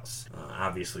somebody else.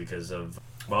 Obviously because of,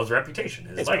 his reputation,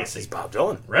 his legacy. It's Bob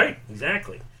Dylan. Right,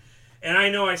 exactly. And I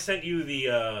know I sent you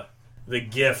the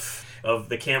GIF of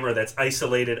the camera that's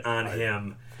isolated on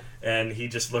him, and he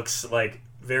just looks like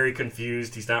very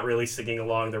confused. He's not really singing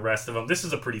along the rest of them. This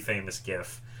is a pretty famous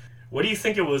GIF. What do you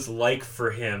think it was like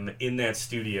for him in that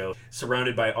studio,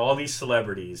 surrounded by all these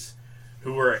celebrities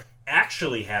who were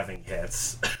actually having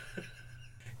hits?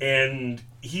 And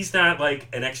he's not like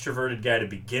an extroverted guy to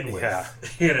begin with.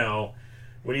 Yeah.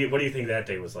 What do you think that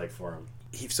day was like for him?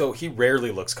 He rarely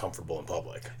looks comfortable in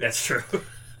public. That's true.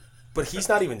 But he's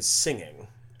not even singing.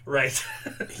 Right.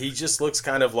 He just looks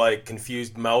kind of like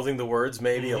confused, mouthing the words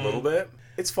maybe a little bit.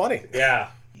 It's funny. Yeah.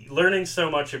 Learning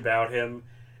so much about him,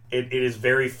 it is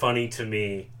very funny to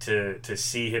me to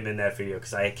see him in that video,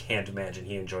 because I can't imagine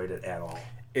he enjoyed it at all.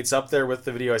 It's up there with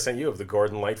the video I sent you of the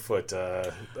Gordon Lightfoot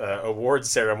awards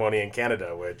ceremony in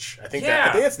Canada, which I think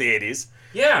that's the 80s.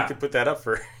 Yeah. You could put that up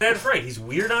for... That's right. He's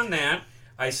weird on that.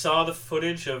 I saw the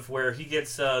footage of where he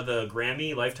gets the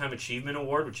Grammy Lifetime Achievement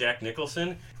Award with Jack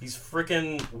Nicholson. He's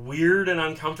freaking weird and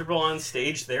uncomfortable on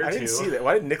stage there, too. I didn't see that.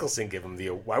 Why would Nicholson give him the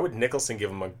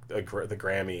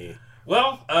Grammy?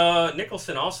 Well,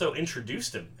 Nicholson also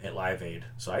introduced him at Live Aid,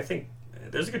 so I think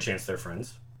there's a good chance they're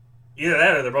friends. Either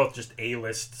that or they're both just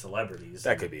A-list celebrities.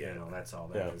 That could be it. That's all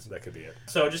that is. That could be it.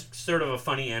 So just sort of a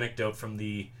funny anecdote from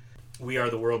the We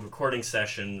Are the World recording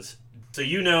sessions. So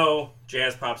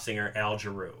jazz pop singer Al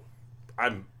Jarreau.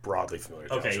 I'm broadly familiar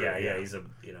with Okay, Josh yeah, Ruby, yeah. He's a,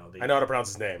 you know... I know how to pronounce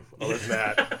his name. Other than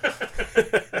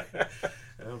that.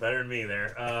 Well, better than me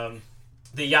there.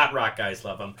 The yacht rock guys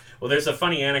love him. Well, there's a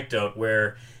funny anecdote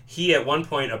where he at one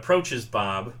point approaches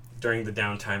Bob during the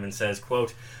downtime and says,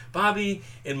 quote, "Bobby,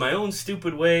 in my own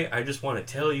stupid way, I just want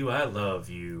to tell you I love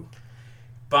you."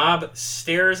 Bob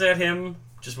stares at him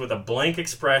just with a blank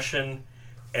expression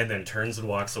and then turns and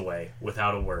walks away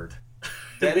without a word.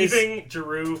 Leaving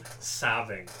Giroux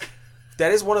sobbing.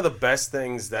 That is one of the best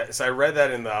things that... So I read that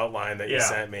in the outline that you Yeah.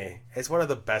 sent me. It's one of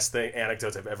the best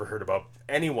anecdotes I've ever heard about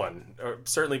anyone. Or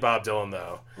certainly Bob Dylan,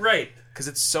 though. Right. Because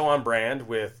it's so on brand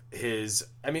with his...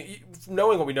 I mean,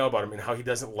 knowing what we know about him and how he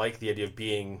doesn't like the idea of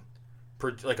being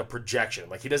like a projection.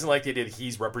 Like, he doesn't like the idea that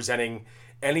he's representing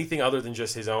anything other than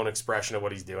just his own expression of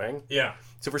what he's doing. Yeah.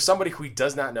 So for somebody who he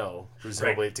does not know,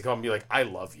 presumably, Right. to come and be like, I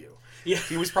love you. Yeah.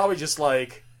 He was probably just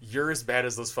like... You're as bad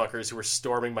as those fuckers who were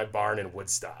storming my barn in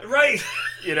Woodstock. Right.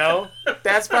 You know?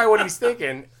 That's probably what he's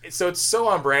thinking. So it's so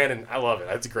on brand, and I love it.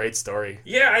 That's a great story.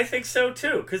 Yeah, I think so,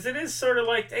 too. Because it is sort of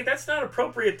like, hey, that's not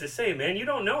appropriate to say, man. You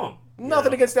don't know him.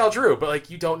 Nothing against Al Drew, but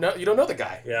like you don't know the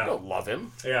guy. Yeah. You don't love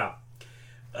him. Yeah.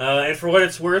 And for what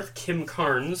it's worth, Kim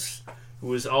Carnes, who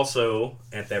was also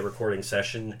at that recording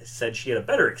session, said she had a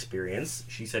better experience.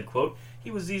 She said, quote, "He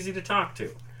was easy to talk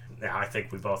to." Now, I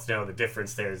think we both know the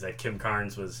difference there is that Kim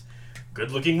Carnes was a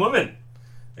good-looking woman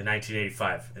in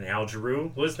 1985, and Al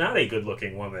Giroux was not a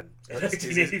good-looking woman in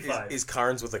 1985. Is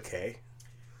Carnes with a K?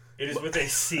 It is with a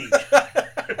C.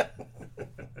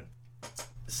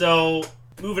 So,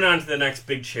 moving on to the next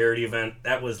big charity event,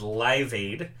 that was Live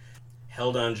Aid,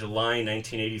 held on July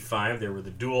 1985. There were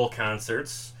the dual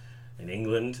concerts in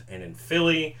England and in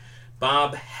Philly.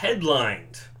 Bob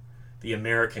headlined the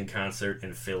American concert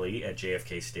in Philly at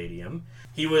JFK Stadium.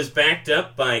 He was backed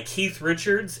up by Keith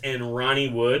Richards and Ronnie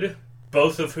Wood,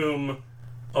 both of whom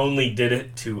only did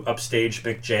it to upstage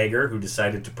Mick Jagger, who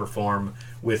decided to perform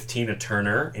with Tina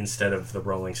Turner instead of the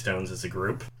Rolling Stones as a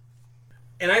group.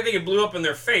 And I think it blew up in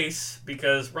their face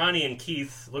because Ronnie and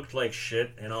Keith looked like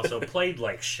shit and also played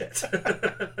like shit.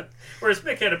 Whereas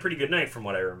Mick had a pretty good night from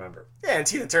what I remember. Yeah, and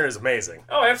Tina Turner's amazing.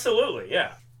 Oh, absolutely,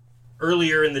 yeah.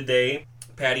 Earlier in the day,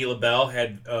 Patti LaBelle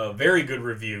had very good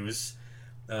reviews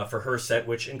for her set,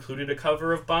 which included a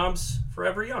cover of Bob's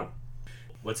Forever Young.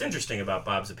 What's interesting about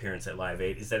Bob's appearance at Live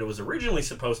Aid is that it was originally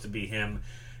supposed to be him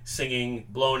singing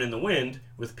Blowin' in the Wind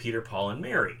with Peter, Paul, and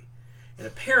Mary. And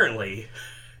apparently,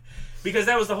 because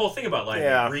that was the whole thing about Live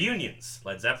Aid, reunions.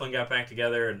 Led Zeppelin got back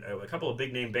together, and a couple of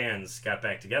big-name bands got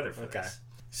back together for this.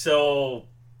 So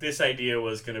this idea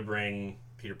was going to bring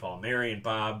Peter, Paul, and Mary and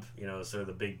Bob, you know, sort of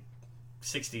the big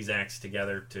 60s acts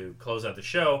together to close out the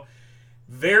show.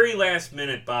 Very last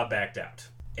minute, Bob backed out.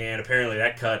 And apparently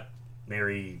that cut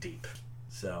Mary deep.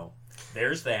 So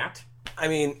there's that. I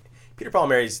mean, Peter, Paul, and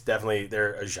Mary's definitely,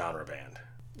 they're a genre band.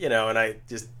 You know, and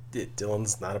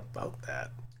Dylan's not about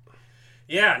that.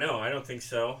 Yeah, no, I don't think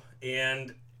so.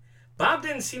 And Bob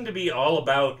didn't seem to be all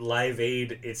about Live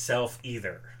Aid itself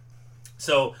either.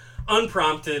 So,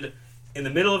 unprompted, in the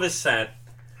middle of his set,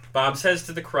 Bob says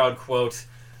to the crowd, quote,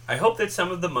 "I hope that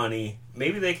some of the money,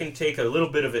 maybe they can take a little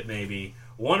bit of it maybe,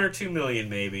 1 or 2 million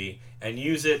maybe, and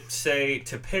use it, say,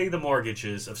 to pay the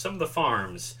mortgages of some of the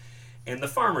farms, and the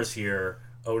farmers here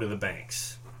owe to the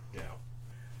banks." Yeah.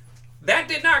 That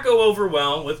did not go over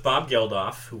well with Bob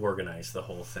Geldof, who organized the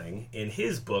whole thing. In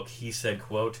his book, he said,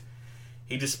 quote,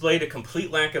 "He displayed a complete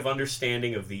lack of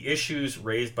understanding of the issues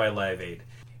raised by Live Aid.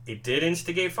 It did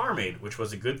instigate Farm Aid, which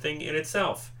was a good thing in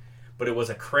itself, but it was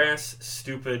a crass,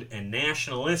 stupid, and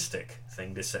nationalistic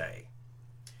thing to say."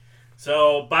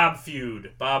 So, Bob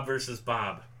feud. Bob versus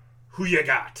Bob. Who you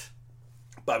got?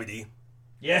 Bobby D.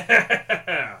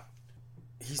 Yeah!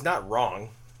 He's not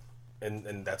wrong,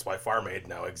 and that's why Farm Aid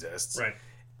now exists. Right.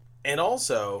 And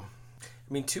also,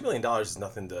 I mean, $2 million is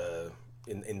nothing to...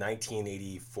 In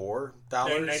 1984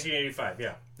 dollars, 1985,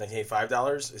 yeah. 1985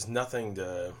 dollars is nothing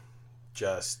to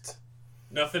just...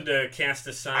 Nothing to cast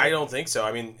aside. I don't think so.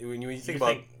 I mean, when you think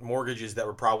about mortgages that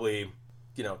were probably,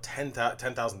 you know,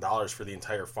 $10,000 for the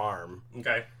entire farm,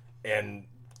 Okay. and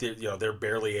they're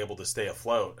barely able to stay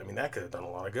afloat. I mean, that could have done a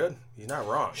lot of good. He's not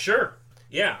wrong. Sure.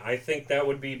 Yeah, I think that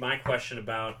would be my question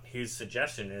about his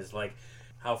suggestion is, like,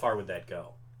 how far would that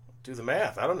go? Do the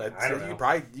math. I don't know. I don't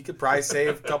know. You could probably save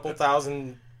a couple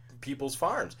thousand people's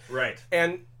farms. Right.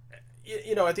 And,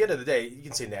 you know, at the end of the day, you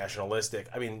can say nationalistic.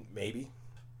 I mean, maybe.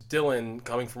 Dylan,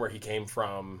 coming from where he came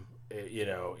from, you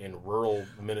know, in rural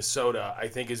Minnesota, I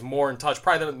think is more in touch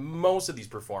probably than most of these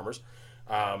performers.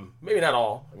 Maybe not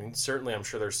all. I mean, certainly I'm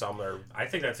sure there's some that are... I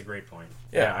think that's a great point.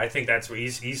 Yeah. I think that's where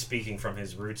he's speaking from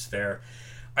his roots there.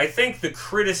 I think the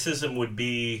criticism would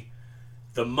be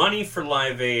the money for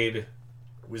Live Aid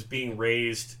was being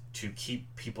raised to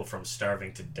keep people from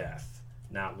starving to death,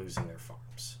 not losing their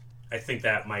farms. I think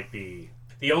that might be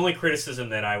the only criticism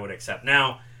that I would accept.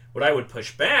 Now, what I would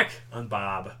push back on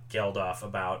Bob Geldof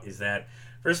about is that,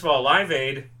 first of all, Live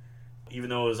Aid, even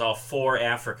though it was all for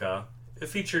Africa, it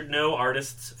featured no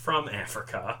artists from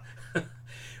Africa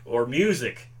or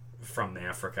music from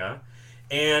Africa,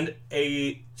 and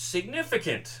a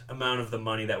significant amount of the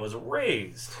money that was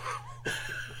raised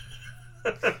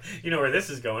you know where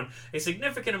this is going. A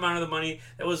significant amount of the money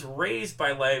that was raised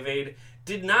by Live Aid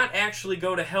did not actually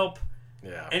go to help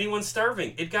anyone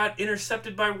starving. It got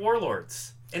intercepted by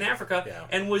warlords in Africa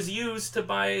and was used to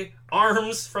buy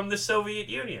arms from the Soviet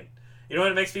Union. You know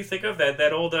what it makes me think of?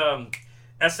 That old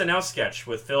SNL sketch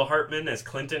with Phil Hartman as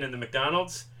Clinton in the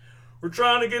McDonald's. We're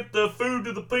trying to get the food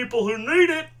to the people who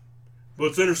need it, but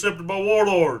it's intercepted by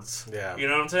warlords. Yeah. You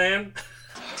know what I'm saying?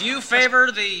 Do you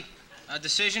favor the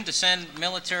decision to send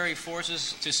military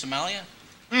forces to Somalia?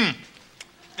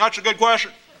 That's a good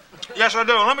question. Yes, I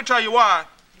do. And let me tell you why.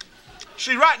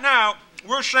 See, right now,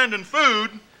 we're sending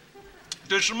food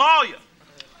to Somalia,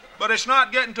 but it's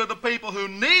not getting to the people who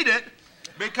need it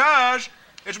because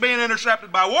it's being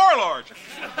intercepted by warlords.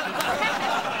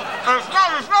 And it's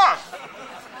not just us.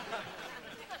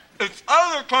 It's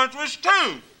other countries,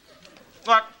 too.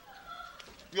 Like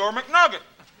your McNugget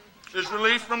is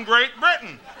released from Great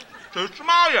Britain to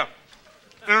Somalia,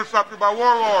 intercepted by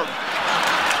warlords.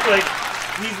 Like,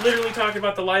 he's literally talking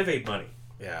about the Live Aid money.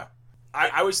 Yeah.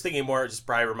 I was thinking more, just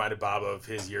probably reminded Bob of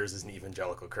his years as an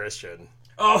evangelical Christian.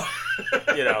 Oh.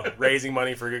 You know, raising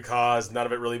money for a good cause, none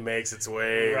of it really makes its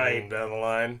way down the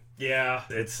line. Yeah,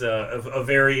 it's a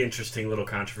very interesting little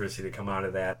controversy to come out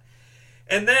of that.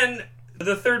 And then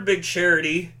the third big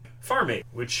charity, Farm Aid,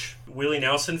 which Willie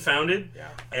Nelson founded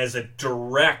as a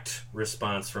direct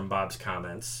response from Bob's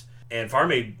comments. And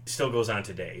Farm Aid still goes on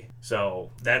today.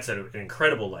 So that's an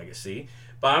incredible legacy.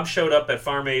 Bob showed up at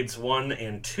Farm Aid's 1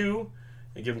 and 2.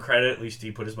 And give him credit, at least he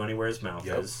put his money where his mouth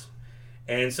is.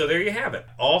 And so there you have it.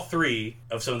 All three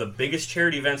of some of the biggest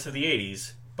charity events of the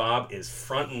 80s, Bob is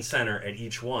front and center at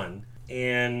each one.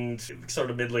 And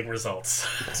sort of middling results.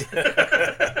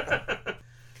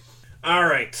 All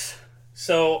right.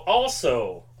 So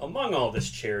also, among all this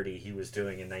charity he was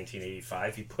doing in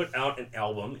 1985, he put out an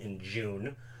album in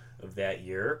June of that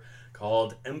year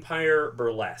called Empire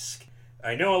Burlesque.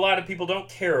 I know a lot of people don't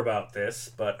care about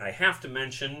this, but I have to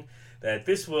mention that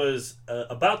this was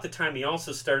about the time he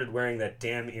also started wearing that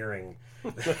damn earring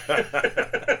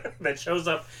that shows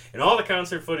up in all the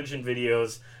concert footage and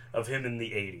videos of him in the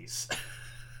 80s.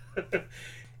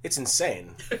 It's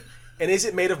insane. And is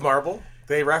it made of marble?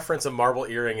 They reference a marble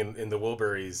earring in the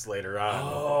Wilburys later on.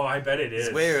 Oh, I bet it is.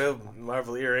 It's wear a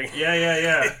marble earring.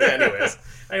 Yeah. Anyways.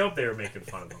 I hope they were making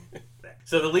fun of him.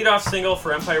 So the leadoff single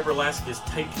for Empire Burlesque is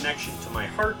Tight Connection to My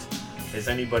Heart. Has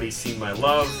Anybody Seen My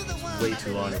Love? Way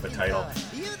too long of a title.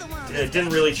 It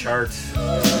didn't really chart.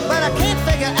 But I can't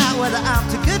figure out whether I'm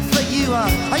too good for you or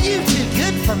are you too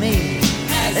good for me.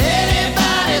 Has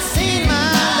anybody seen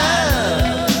my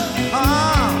love?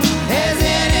 Has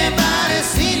anybody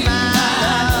seen my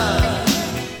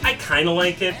love? I kind of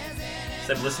like it.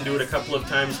 I've listened to it a couple of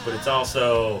times, but it's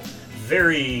also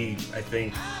very, I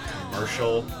think,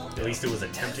 commercial. At least it was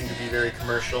attempting to be very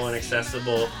commercial and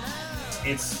accessible.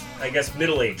 It's, I guess,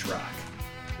 middle-age rock,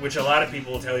 which a lot of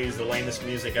people will tell you is the lamest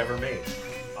music ever made.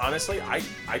 Honestly,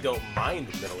 I don't mind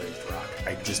middle-aged rock.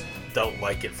 I just don't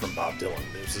like it from Bob Dylan.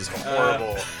 This is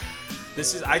horrible.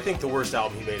 This is, I think, the worst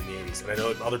album he made in the 80s. And I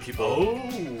know other people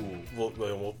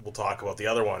we'll talk about the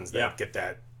other ones that get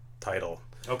that title.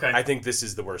 Okay. I think this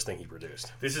is the worst thing he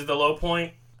produced. This is the low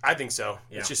point? I think so.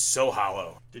 Yeah. It's just so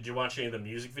hollow. Did you watch any of the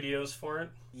music videos for it?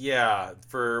 Yeah.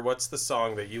 For what's the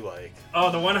song that you like?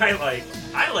 Oh, the one I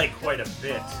like quite a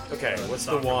bit. Okay, what's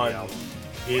the one?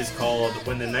 Is called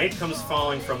When the Night Comes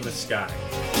Falling from the Sky.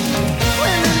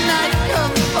 When the night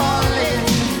comes falling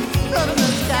from the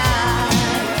sky.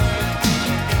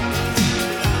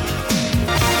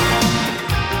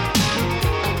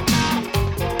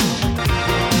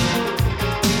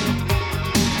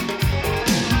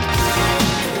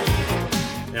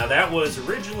 Now that was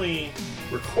originally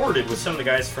recorded with some of the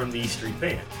guys from the E Street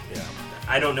Band. Yeah.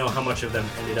 I don't know how much of them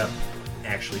ended up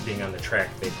actually being on the track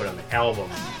they put on the album,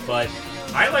 but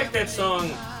I like that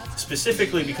song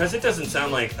specifically because it doesn't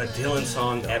sound like a Dylan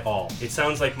song at all. It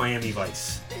sounds like Miami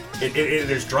Vice.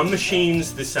 There's drum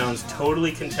machines. This sounds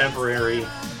totally contemporary,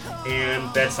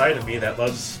 and that side of me that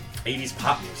loves 80s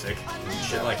pop music and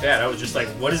shit like that, I was just like,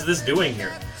 what is this doing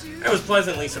here? I was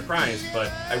pleasantly surprised,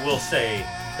 but I will say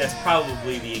that's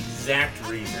probably the exact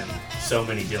reason so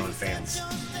many Dylan fans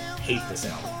hate this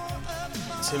album.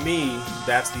 To me,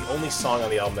 that's the only song on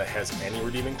the album that has any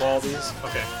redeeming qualities.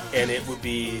 Okay. And it would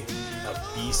be a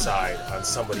B-side on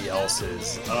somebody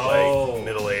else's Oh.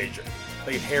 middle age.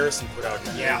 Like if Harrison put out,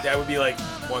 that would be like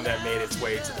one that made its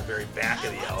way to the very back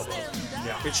of the album.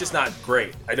 Yeah. It's just not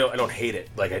great. I don't hate it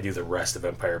like I do the rest of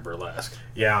Empire Burlesque.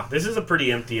 Yeah, this is a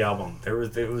pretty empty album. It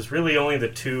was really only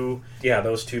those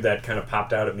two that kind of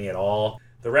popped out at me at all.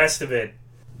 The rest of it,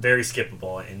 very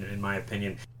skippable in my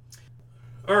opinion.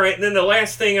 All right, and then the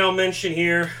last thing I'll mention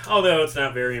here, although it's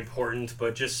not very important,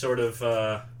 but just sort of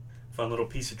fun little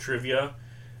piece of trivia.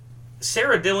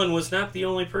 Sarah Dillon was not the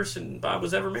only person Bob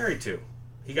was ever married to.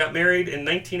 He got married in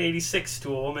 1986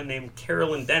 to a woman named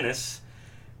Carolyn Dennis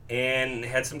and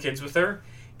had some kids with her,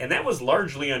 and that was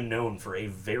largely unknown for a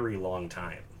very long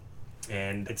time.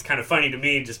 And it's kind of funny to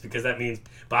me just because that means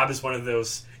Bob is one of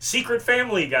those secret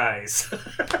family guys.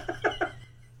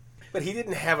 But he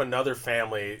didn't have another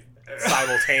family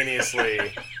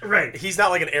simultaneously. Right. He's not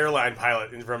like an airline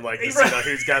pilot from like the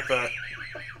who's got the...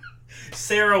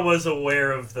 Sarah was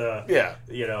aware of the,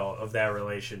 of that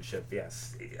relationship,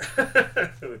 yes.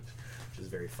 Which is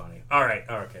very funny. All right,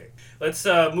 okay. Let's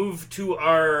move to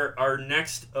our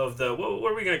next of the,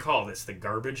 what are we going to call this? The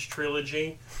Garbage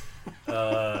Trilogy?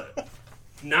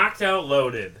 Knocked Out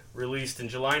Loaded, released in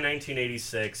July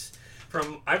 1986.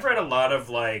 I've read a lot of,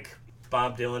 like,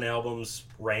 Bob Dylan albums,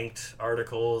 ranked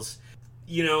articles,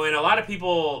 and a lot of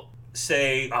people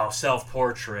say,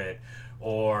 Self-Portrait,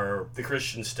 or the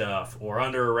Christian stuff, or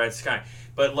Under a Red Sky.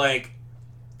 But, like,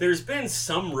 there's been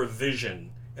some revision,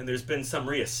 and there's been some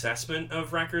reassessment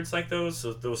of records like those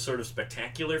sort of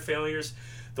spectacular failures.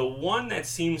 The one that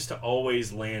seems to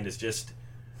always land is just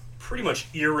pretty much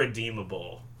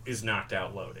irredeemable is Knocked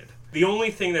Out Loaded. The only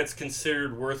thing that's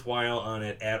considered worthwhile on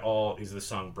it at all is the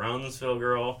song Brownsville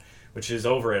Girl, which is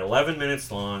over 11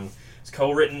 minutes long. It's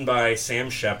co-written by Sam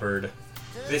Shepard.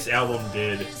 This album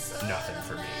did nothing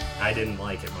for me. I didn't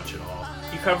like it much at all.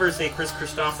 He covers a Chris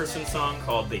Christopherson song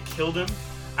called They Killed Him.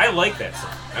 I like that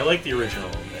song. I like the original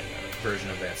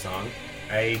version of that song.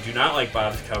 I do not like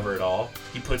Bob's cover at all.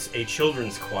 He puts a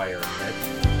children's choir on it.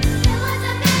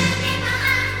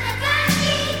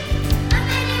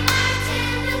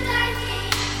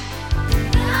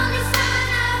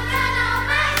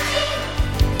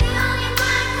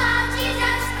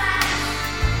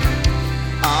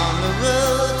 On the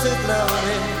road to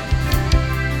glory,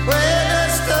 where the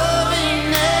story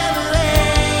never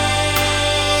ends.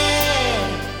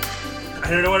 I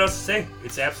don't know what else to say.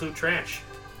 It's absolute trash.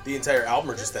 The entire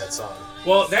album or just that song?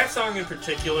 Well, that song in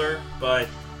particular, but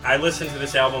I listened to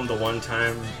this album the one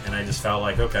time, and I just felt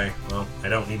like, okay, well, I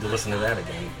don't need to listen to that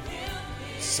again.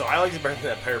 So I like it better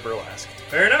than Empire Burlesque.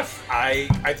 Fair enough. I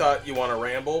thought You Wanna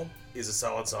Ramble is a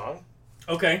solid song.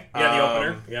 Okay, yeah, the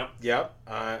opener, yep.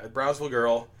 Yep. Brownsville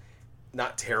Girl,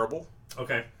 not terrible.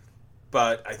 Okay.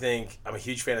 But I think I'm a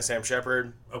huge fan of Sam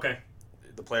Shepard. Okay.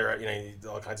 The playwright,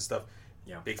 all kinds of stuff.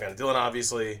 Yeah. Big fan of Dylan,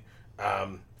 obviously.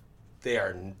 They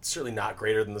are certainly not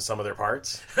greater than the sum of their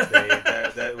parts.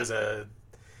 There's a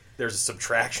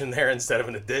subtraction there instead of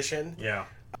an addition. Yeah.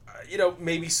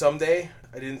 Maybe someday.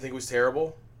 I didn't think it was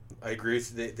terrible. I agree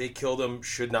with you. They Killed Him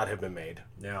should not have been made.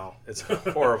 No. It's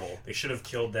horrible. They should have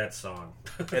killed that song.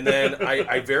 And then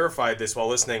I verified this while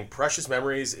listening. Precious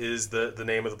Memories is the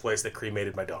name of the place that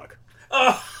cremated my dog.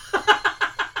 Oh.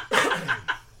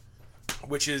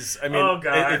 Which is, oh,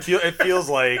 God. It feels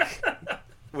like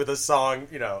with a song,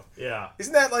 Yeah.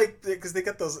 Isn't that like, because they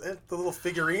got the little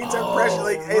figurines are precious?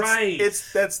 Like, right.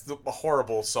 That's a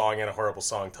horrible song and a horrible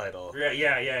song title.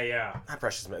 Yeah. Not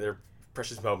Precious, they're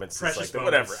Precious Moments. Precious it's like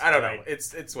Moments. Whatever. I don't right. know.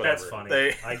 It's whatever. That's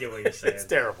funny. I get what you're saying. It's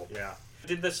terrible. Yeah.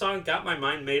 Did the song Got My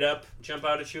Mind Made Up jump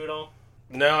out at you at all?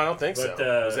 No, I don't think so.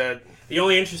 Was that... The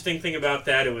only interesting thing about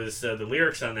that, it was the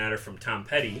lyrics on that are from Tom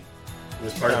Petty. It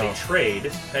was part of a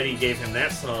trade. Petty gave him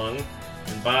that song,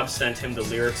 and Bob sent him the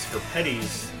lyrics for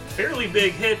Petty's fairly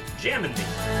big hit, Jammin' Me.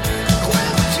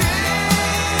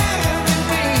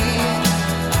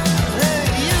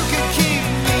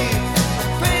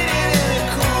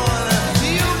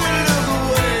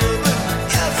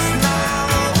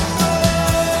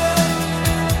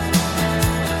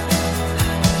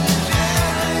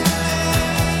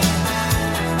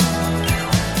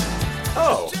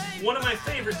 One of my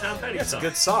favorite Tom Petty songs. It's a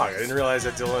good song. I didn't realize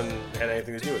that Dylan had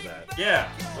anything to do with that. Yeah,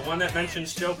 the one that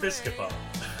mentions Joe Piscopo.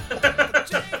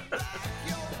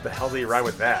 The hell do you rhyme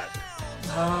with that?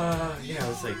 Yeah, it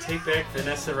was like, take back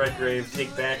Vanessa Redgrave,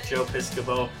 take back Joe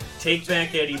Piscopo, take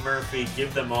back Eddie Murphy,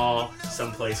 give them all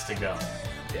some place to go.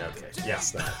 Yeah, okay. Yeah,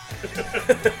 it's not.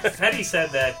 Petty said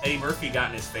that Eddie Murphy got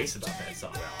in his face about that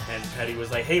song. And Petty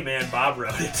was like, hey man, Bob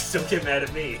wrote it, don't get mad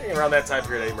at me. Around that time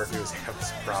period, Eddie Murphy was having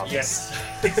some problems. Yes.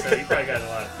 So he probably got in a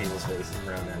lot of people's faces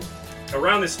around then.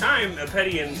 Around this time,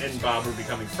 Petty and Bob were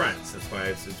becoming friends. That's why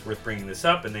it's worth bringing this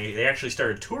up. And they actually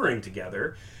started touring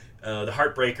together. The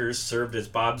Heartbreakers served as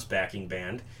Bob's backing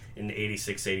band in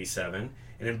 86, 87.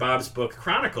 And in Bob's book,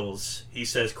 Chronicles, he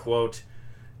says, quote,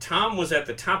 Tom was at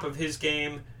the top of his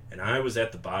game, and I was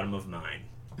at the bottom of mine.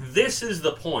 This is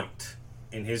the point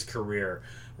in his career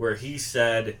where he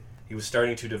said he was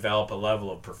starting to develop a level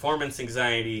of performance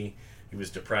anxiety. He was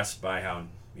depressed by how,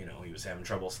 he was having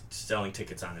trouble selling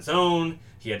tickets on his own.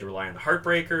 He had to rely on the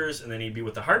Heartbreakers, and then he'd be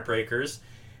with the Heartbreakers,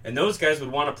 and those guys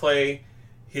would want to play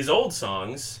his old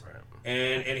songs.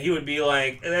 And he would be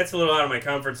like, that's a little out of my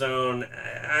comfort zone.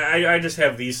 I just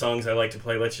have these songs I like to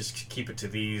play. Let's just keep it to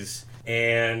these.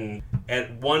 And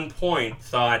at one point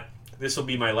thought, this will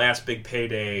be my last big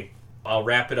payday. I'll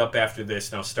wrap it up after this,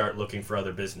 and I'll start looking for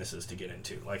other businesses to get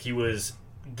into. Like, he was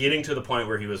getting to the point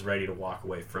where he was ready to walk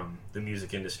away from the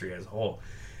music industry as a whole.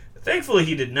 Thankfully,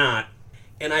 he did not.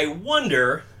 And I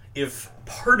wonder if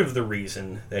part of the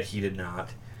reason that he did not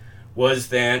was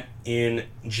that in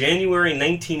January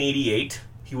 1988,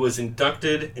 he was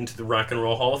inducted into the Rock and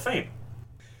Roll Hall of Fame.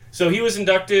 So he was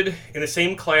inducted in the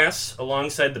same class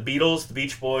alongside the Beatles, the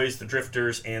Beach Boys, the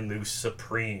Drifters, and the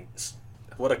Supremes.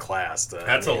 What a class.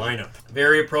 That's a lineup.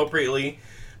 Very appropriately,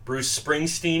 Bruce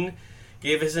Springsteen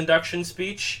gave his induction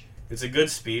speech. It's a good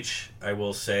speech, I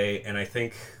will say, and I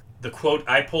think the quote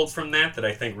I pulled from that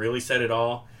I think really said it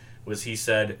all was he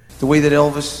said, the way that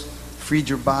Elvis freed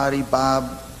your body,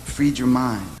 Bob freed your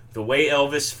mind. The way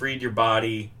Elvis freed your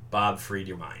body, Bob freed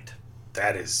your mind.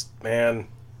 That is, man,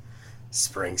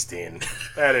 Springsteen.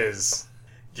 That is...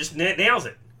 Just nails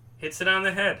it. Hits it on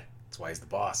the head. That's why he's the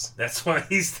boss. That's why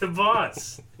he's the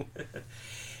boss.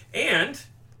 And,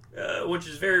 which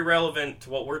is very relevant to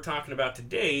what we're talking about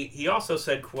today, he also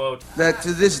said, quote, that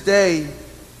to this day,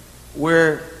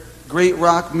 where great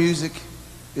rock music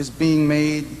is being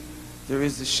made, there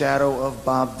is the shadow of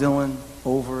Bob Dylan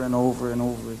over and over and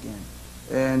over again.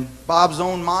 And Bob's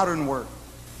own modern work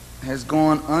has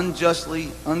gone unjustly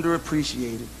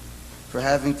underappreciated for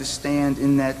having to stand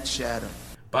in that shadow.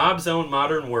 Bob's own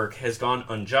modern work has gone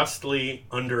unjustly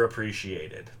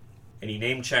underappreciated. And he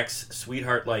name-checks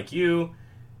Sweetheart Like You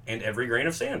and Every Grain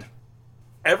of Sand.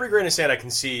 Every Grain of Sand, I can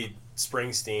see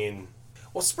Springsteen.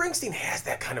 Well, Springsteen has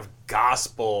that kind of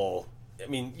gospel. I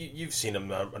mean, you've seen him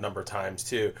a number of times,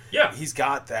 too. Yeah. He's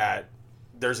got that.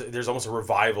 There's almost a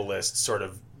revivalist sort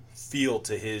of feel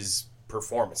to his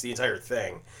performance, the entire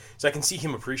thing. So I can see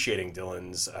him appreciating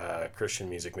Dylan's Christian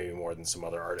music maybe more than some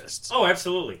other artists. Oh,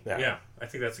 absolutely. Yeah, I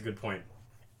think that's a good point.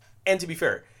 And to be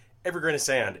fair, Every Grain of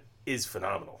Sand is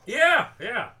phenomenal. Yeah.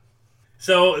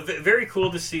 So very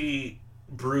cool to see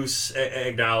Bruce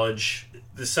acknowledge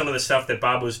some of the stuff that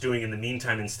Bob was doing in the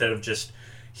meantime instead of just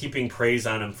heaping praise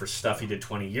on him for stuff he did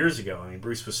 20 years ago. I mean,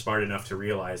 Bruce was smart enough to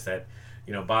realize that,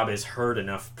 Bob has heard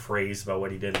enough praise about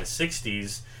what he did in the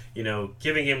 60s,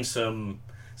 giving him some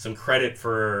credit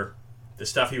for the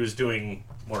stuff he was doing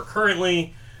more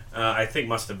currently, I think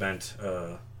must have meant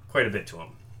quite a bit to him.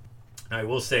 I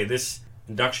will say this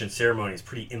induction ceremony is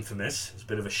pretty infamous. It's a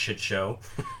bit of a shit show,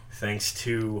 thanks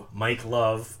to Mike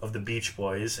Love of the Beach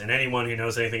Boys. And anyone who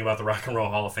knows anything about the Rock and Roll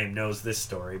Hall of Fame knows this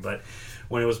story. But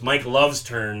when it was Mike Love's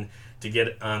turn to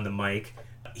get on the mic,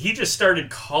 he just started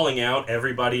calling out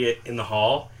everybody in the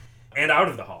hall and out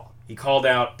of the hall. He called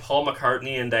out Paul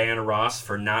McCartney and Diana Ross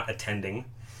for not attending.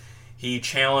 He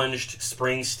challenged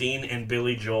Springsteen and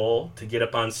Billy Joel to get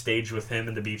up on stage with him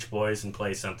and the Beach Boys and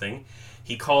play something.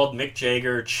 He called Mick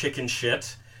Jagger chicken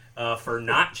shit for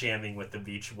not jamming with the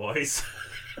Beach Boys,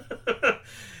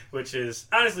 which is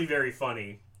honestly very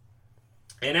funny.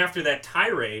 And after that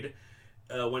tirade,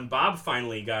 when Bob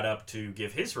finally got up to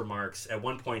give his remarks, at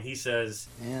one point he says,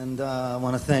 and I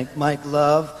want to thank Mike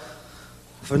Love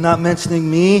for not mentioning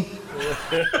me.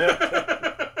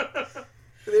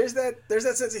 There's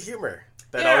that sense of humor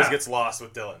that always gets lost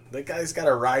with Dylan. The guy's got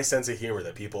a wry sense of humor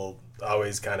that people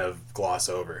always kind of gloss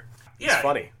over. It's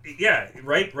funny. Yeah,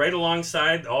 right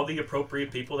alongside all the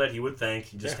appropriate people that he would thank.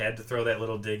 He just had to throw that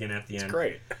little dig in at the end. It's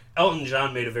great. Elton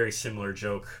John made a very similar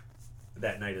joke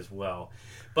that night as well.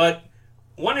 But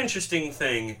one interesting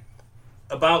thing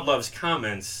about Love's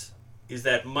comments is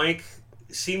that Mike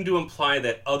seemed to imply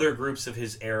that other groups of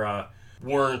his era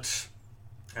weren't,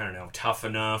 tough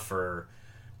enough or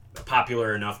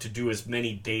popular enough to do as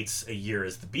many dates a year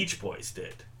as the Beach Boys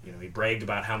did. He bragged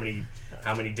about how many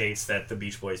dates that the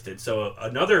Beach Boys did. So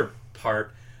another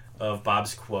part of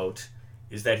Bob's quote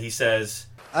is that he says,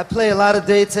 I play a lot of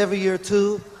dates every year,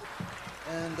 too.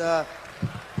 And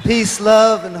peace,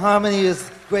 love, and harmony is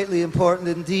greatly important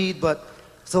indeed, but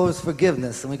so is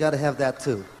forgiveness, and we got to have that,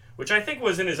 too. which I think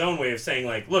was in his own way of saying,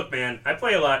 like, look, man, I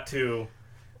play a lot, too.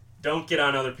 Don't get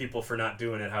on other people for not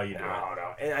doing it how you do it.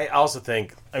 No. And I also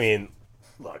think, I mean,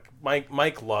 look,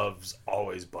 Mike loves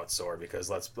always butt sore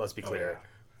because let's be clear,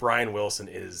 Brian Wilson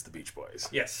is the Beach Boys.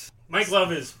 Yes. Mike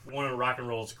Love is one of rock and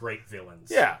roll's great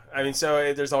villains. Yeah. I mean,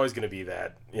 so there's always going to be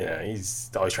that. He's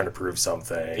always trying to prove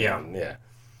something. Yeah. Yeah.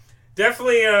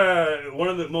 Definitely one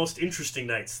of the most interesting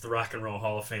nights the Rock and Roll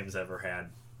Hall of Fame's ever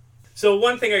had. So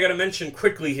one thing I got to mention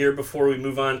quickly here before we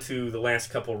move on to the last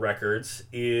couple records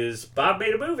is Bob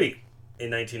made a movie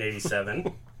in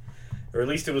 1987. Or at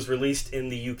least it was released in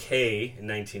the UK in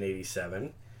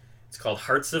 1987. It's called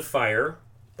Hearts of Fire.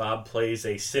 Bob plays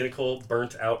a cynical,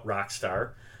 burnt-out rock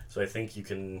star. So I think you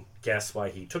can guess why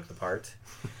he took the part.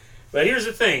 But here's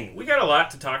the thing. We got a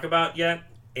lot to talk about yet,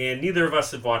 and neither of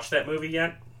us have watched that movie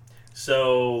yet.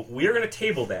 So we're going to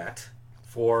table that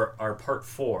for our part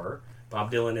 4,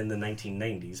 Bob Dylan in the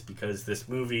 1990s, because this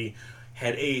movie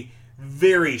had a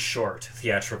very short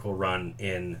theatrical run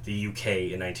in the UK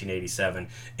in 1987.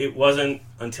 It wasn't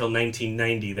until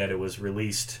 1990 that it was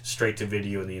released straight to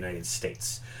video in the United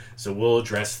States. So we'll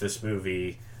address this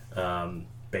movie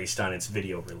based on its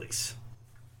video release.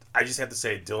 I just have to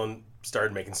say, Dylan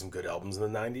started making some good albums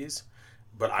in the 90s,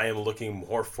 but I am looking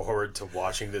more forward to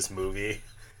watching this movie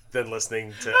than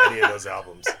listening to any of those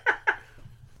albums.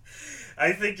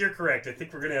 I think you're correct. I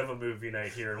think we're going to have a movie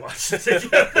night here and watch it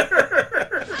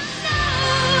together.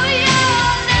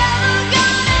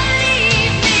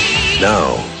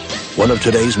 Now, one of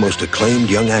today's most acclaimed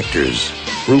young actors,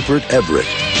 Rupert Everett.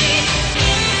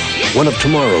 One of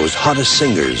tomorrow's hottest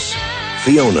singers,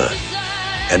 Fiona.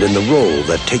 And in the role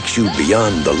that takes you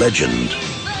beyond the legend,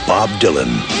 Bob Dylan.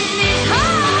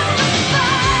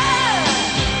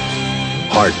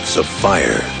 Hearts of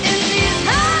Fire.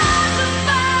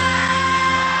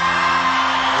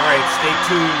 All right, stay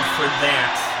tuned for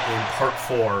that in part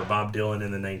 4, Bob Dylan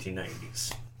in the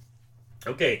 1990s.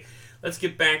 Okay, let's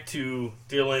get back to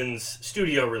Dylan's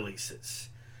studio releases.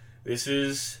 This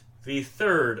is the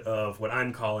third of what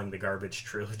I'm calling the garbage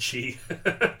trilogy.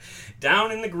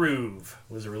 Down in the Groove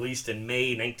was released in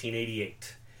May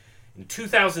 1988. In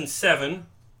 2007,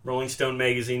 Rolling Stone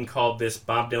magazine called this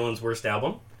Bob Dylan's worst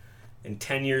album. And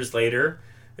 10 years later,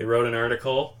 they wrote an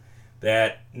article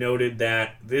that noted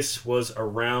that this was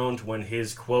around when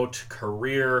his, quote,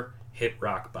 career hit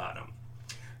rock bottom.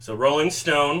 So Rolling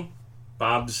Stone,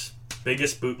 Bob's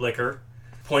biggest bootlicker,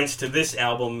 points to this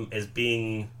album as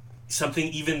being something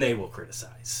even they will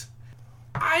criticize.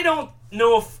 I don't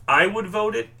know if I would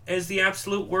vote it as the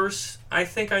absolute worst. I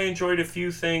think I enjoyed a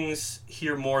few things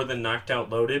here more than Knocked Out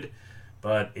Loaded,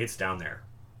 but it's down there.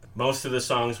 Most of the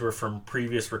songs were from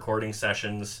previous recording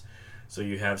sessions, so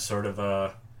you have sort of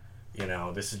a,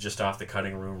 this is just off the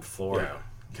cutting room floor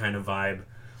kind of vibe.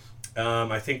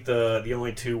 I think the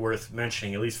only two worth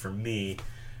mentioning, at least for me,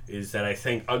 is that I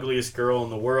think Ugliest Girl in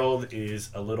the World is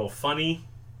a little funny,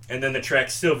 and then the track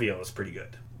Silvio is pretty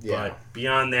good. Yeah. But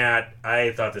beyond that,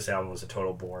 I thought this album was a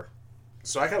total bore.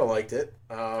 So I kind of liked it.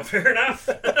 Fair enough.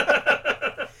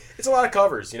 It's a lot of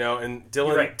covers, and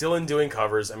Dylan, Right. Dylan doing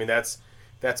covers. I mean, that's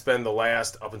been the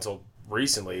last, up until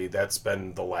recently, that's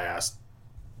been the last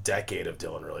decade of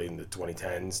Dylan, really, in the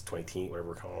 2010s, 2010, whatever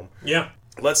we're calling them. Yeah.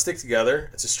 Let's Stick Together.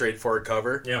 It's a straightforward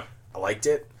cover. Yeah. I liked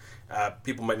it.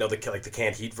 People might know the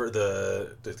Canned Heat for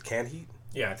the Canned Heat.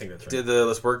 Yeah, I think that's right. Did the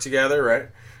Let's Work Together, right?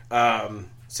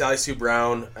 Sally Sue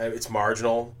Brown, it's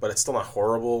marginal, but it's still not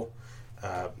horrible.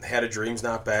 Had a Dream's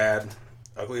not bad.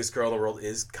 Ugliest Girl in the World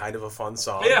is kind of a fun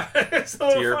song. Yeah, it's a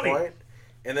little to your funny. point.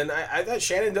 And then I thought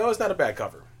Shannon Doe is not a bad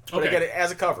cover. But Okay. again,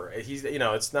 as a cover, he's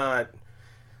it's not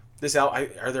this album.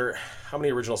 How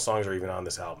many original songs are even on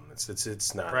this album? It's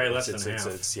not Probably less than half.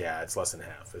 It's less than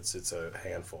half. It's a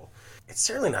handful. It's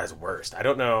certainly not his worst. I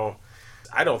don't know.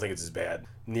 I don't think it's as bad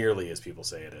nearly as people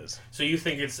say it is. So you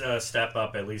think it's a step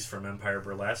up, at least from Empire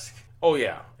Burlesque? Oh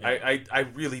yeah. I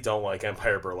really don't like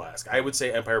Empire Burlesque. I would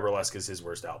say Empire Burlesque is his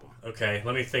worst album. Okay,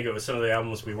 let me think of some of the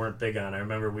albums we weren't big on. I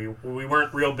remember we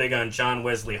weren't real big on John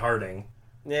Wesley Harding.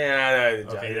 Yeah,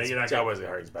 Okay, you're not John gonna- Wesley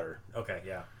Harding's better. Okay,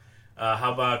 yeah.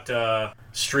 How about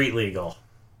Street Legal?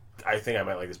 I think I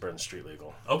might like this better than Street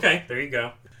Legal. Okay, there you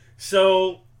go.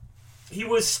 So he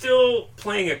was still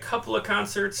playing a couple of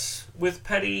concerts with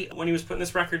Petty when he was putting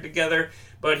this record together,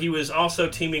 but he was also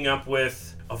teaming up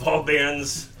with, of all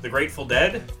bands, the Grateful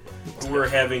Dead, who were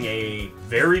having a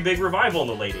very big revival in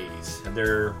the late 80s. And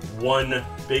their one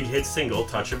big hit single,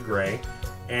 Touch of Grey,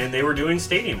 and they were doing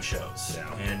stadium shows.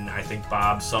 Yeah. And I think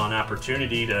Bob saw an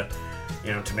opportunity to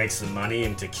make some money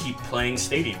and to keep playing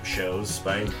stadium shows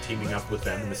by teaming up with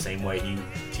them in the same way he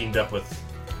teamed up with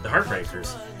the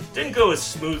Heartbreakers. Didn't go as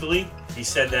smoothly. He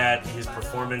said that his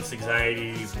performance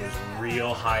anxiety was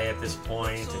real high at this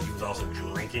point, and he was also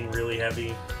drinking really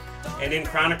heavy. And in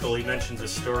Chronicle, he mentions a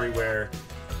story where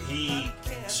he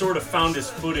sort of found his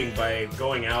footing by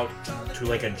going out to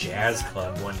like a jazz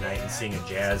club one night and seeing a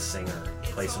jazz singer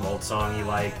play some old song he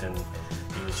liked, and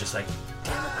he was just like,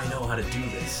 damn it, I know how to do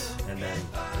this. And then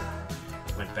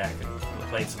went back and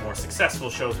played some more successful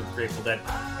shows with Grateful Dead.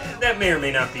 And that may or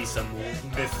may not be some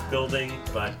myth building,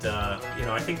 but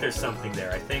I think there's something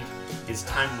there. I think his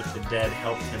time with the Dead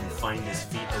helped him find his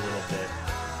feet a little bit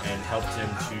and helped him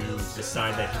to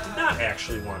decide that he did not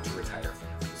actually want to retire from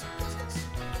the music business.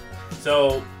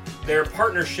 So their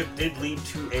partnership did lead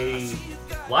to a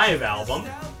live album,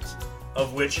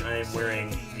 of which I am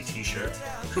wearing a t-shirt.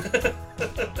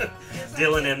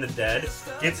 Dylan and the Dead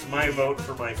gets my vote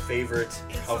for my favorite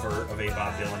cover of a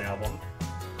Bob Dylan album.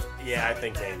 Yeah, I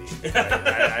think maybe.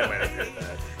 I might agree with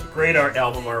that. Great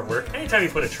album artwork. Anytime you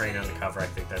put a train on the cover, I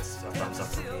think that's a thumbs up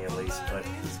for me at least. But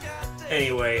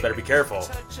anyway, better be careful.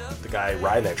 The guy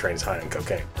riding that train is high on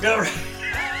cocaine. All right.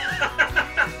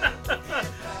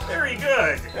 Very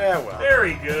good. Yeah, well.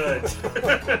 Very good.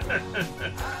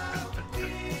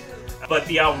 But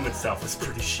the album itself is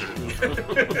pretty shitty.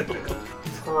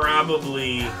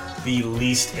 Probably the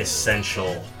least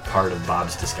essential part of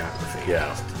Bob's discography.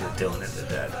 Yeah. Dylan and the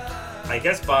Dead. I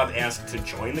guess Bob asked to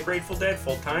join the Grateful Dead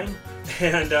full time,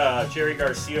 and Jerry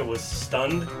Garcia was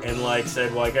stunned and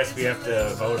said, well, I guess we have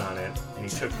to vote on it. And he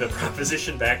took the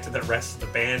proposition back to the rest of the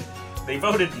band. They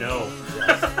voted no.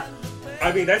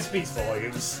 I mean, that speaks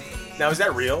volumes. Now, is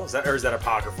that real? Is that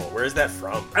apocryphal? Where is that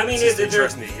from? I mean, it's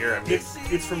interesting to hear. I mean,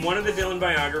 it's from one of the Dylan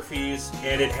biographies,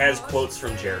 and it has quotes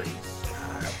from Jerry.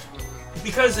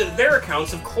 Because their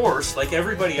accounts, of course, like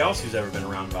everybody else who's ever been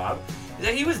around Bob, is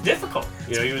that he was difficult.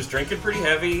 He was drinking pretty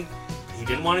heavy. He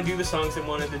didn't want to do the songs they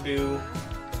wanted to do.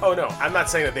 Oh, no. I'm not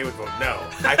saying that they would vote no.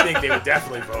 I think they would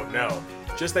definitely vote no.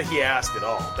 Just that he asked it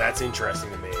all. That's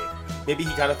interesting to me. Maybe he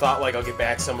kind of thought, I'll get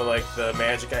back some of, the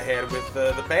magic I had with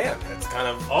the band. It's kind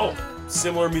of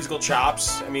similar musical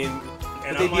chops. I mean,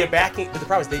 but the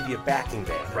problem is they'd be a backing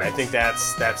band, right? I think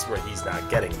that's where he's not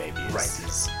getting, maybe. Right.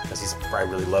 Because he's probably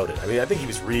really loaded. I mean, I think he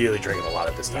was really drinking a lot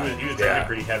at this time. He was drinking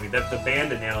pretty heavy. The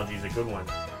band analogy is a good one.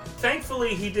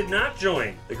 Thankfully, he did not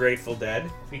join the Grateful Dead,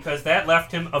 because that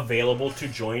left him available to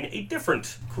join a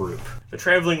different group. The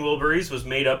Traveling Wilburys was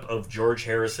made up of George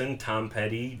Harrison, Tom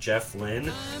Petty, Jeff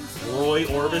Lynne, Roy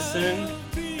Orbison,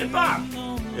 and Bob.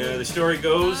 The story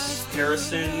goes,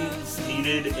 Harrison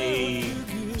needed a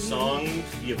song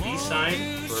to be a B-side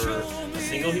for a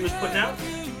single he was putting out.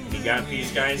 He got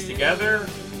these guys together.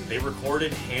 They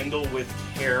recorded Handle with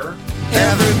Care.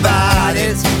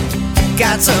 Everybody's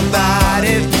got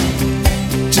somebody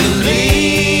to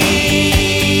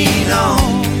lean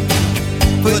on.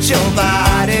 Put your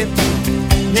body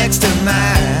next to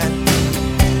mine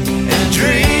and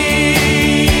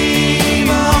dream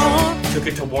on. Took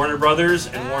it to Warner Brothers,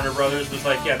 and Warner Brothers was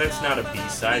like, yeah, that's not a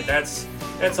B-side. That's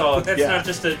all. That's not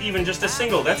just even just a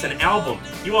single. That's an album.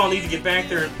 You all need to get back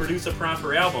there and produce a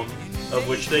proper album, of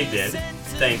which they did,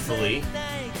 thankfully.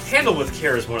 Handle with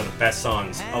Care is one of the best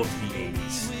songs of the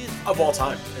 80s. Of all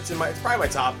time. It's probably my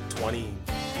top 20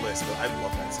 list, but I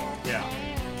love that song. Yeah.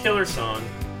 Killer song.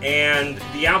 And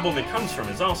the album it comes from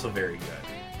is also very good.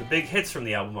 The big hits from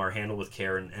the album are Handle with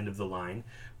Care and End of the Line.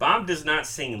 Bob does not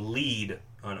sing lead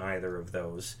on either of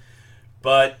those,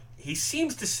 but he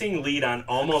seems to sing lead on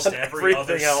almost every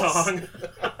other song.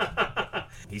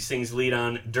 He sings lead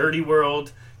on Dirty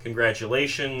World,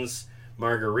 Congratulations,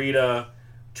 Margarita,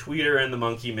 Tweeter and the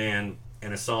Monkey Man,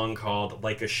 and a song called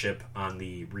Like a Ship on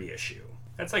the reissue.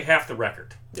 That's half the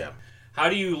record. Yeah. How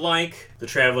do you like the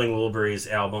Traveling Wilburys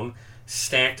album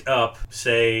stacked up,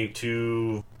 say,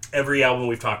 to every album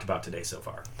we've talked about today so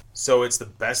far? So it's the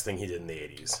best thing he did in the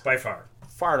 80s. By far.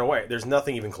 Far and away. There's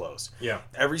nothing even close. Yeah.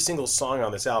 Every single song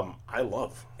on this album, I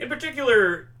love. In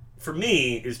particular, for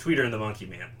me, is Tweeter and the Monkey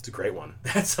Man. It's a great one.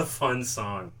 That's a fun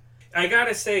song. I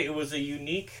gotta say, it was a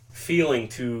unique feeling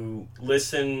to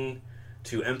listen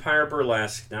to Empire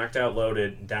Burlesque, Knocked Out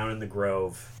Loaded, Down in the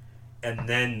Grove, and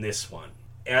then this one.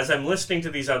 As I'm listening to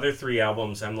these other three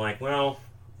albums, I'm like, well,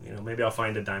 maybe I'll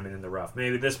find a diamond in the rough.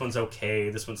 Maybe this one's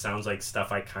okay. This one sounds like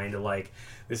stuff I kind of like.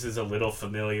 This is a little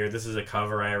familiar. This is a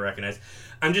cover I recognize.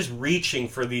 I'm just reaching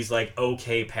for these,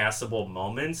 okay, passable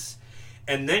moments.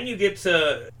 And then you get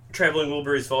to Traveling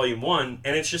Wilburys Volume 1,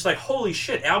 and it's just holy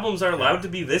shit, albums are allowed to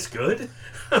be this good?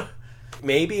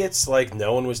 maybe it's like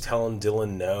no one was telling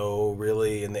Dylan no,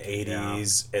 really, in the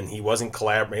 80s, and he wasn't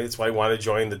collaborating. Maybe that's why he wanted to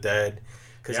join the Dead,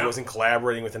 because he wasn't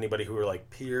collaborating with anybody who were like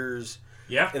peers.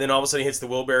 Yeah. And then all of a sudden he hits the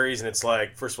Wilburys, and it's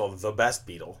like, first of all, the best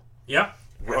Beatle. Yeah.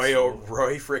 Roy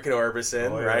freaking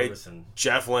Orbison, right? Orbison.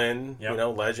 Jeff Lynne,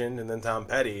 legend, and then Tom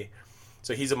Petty.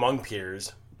 So he's among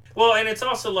peers. Well, and it's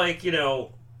also like,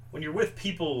 when you're with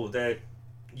people that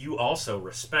you also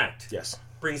respect. Yes.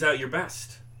 Brings out your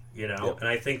best, And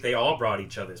I think they all brought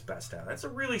each other's best out. That's a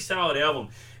really solid album.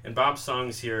 And Bob's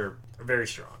songs here are very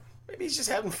strong. Maybe he's just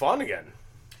having fun again.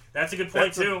 That's a good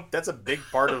point, too. That's a big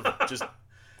part of just...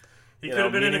 he could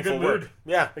have been in a good mood.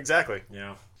 Yeah, exactly.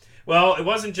 Yeah. Well, it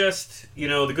wasn't just,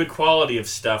 the good quality of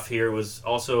stuff here. It was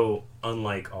also,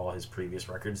 unlike all his previous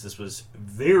records, this was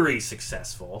very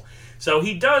successful. So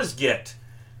he does get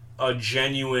a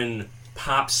genuine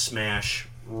pop smash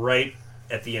right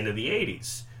at the end of the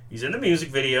 80s. He's in the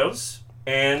music videos,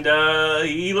 and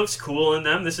he looks cool in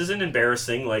them. This isn't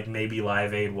embarrassing like maybe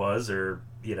Live Aid was, or,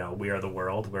 We Are the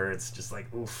World, where it's just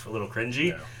like, oof, a little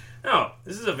cringy. No,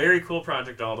 this is a very cool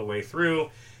project all the way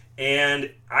through.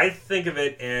 And I think of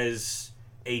it as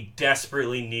a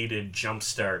desperately needed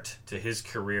jumpstart to his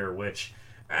career, which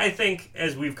I think,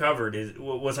 as we've covered,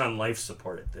 was on life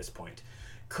support at this point.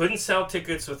 Couldn't sell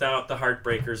tickets without the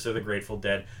Heartbreakers or the Grateful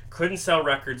Dead. Couldn't sell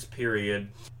records, period.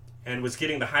 And was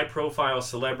getting the high-profile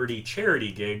celebrity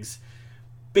charity gigs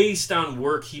based on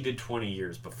work he did 20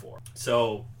 years before.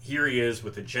 So here he is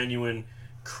with a genuine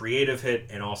creative hit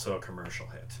and also a commercial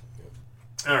hit.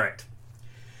 All right.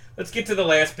 Let's get to the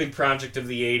last big project of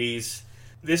the 80s.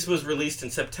 This was released in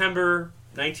September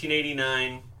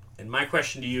 1989. And my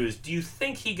question to you is, do you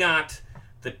think he got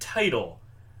the title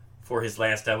for his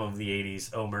last album of the 80s,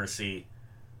 Oh Mercy,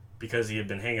 because he had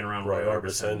been hanging around Roy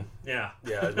Orbison? Yeah.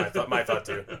 Yeah, my thought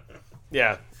too.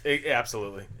 Yeah,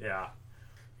 absolutely. Yeah.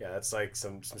 Yeah, that's like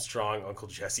some strong Uncle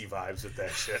Jesse vibes with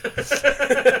that shit.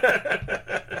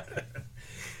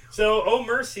 So, Oh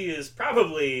Mercy is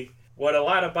probably what a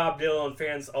lot of Bob Dylan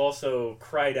fans also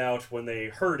cried out when they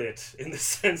heard it, in the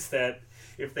sense that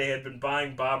if they had been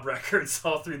buying Bob records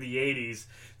all through the 80s,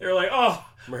 they were like, oh,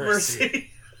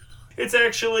 Mercy. It's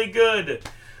actually good.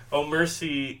 Oh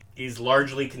Mercy is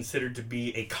largely considered to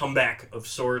be a comeback of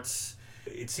sorts.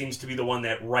 It seems to be the one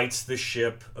that rights the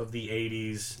ship of the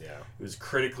 80s. Yeah. It was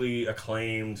critically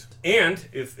acclaimed. And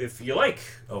if you like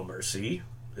Oh Mercy,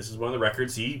 this is one of the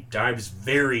records he dives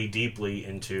very deeply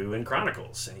into in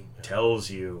Chronicles. And he tells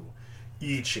you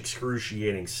each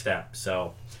excruciating step.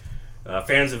 So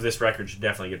fans of this record should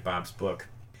definitely get Bob's book.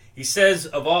 He says,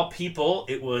 of all people,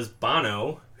 it was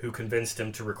Bono who convinced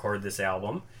him to record this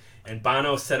album. And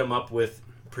Bono set him up with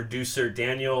producer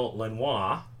Daniel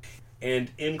Lanois.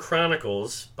 And in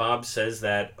Chronicles, Bob says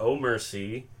that Oh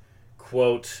Mercy,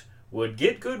 quote, would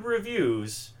get good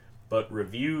reviews, but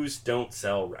reviews don't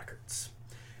sell records.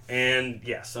 And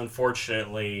yes,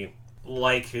 unfortunately,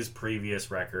 like his previous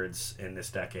records in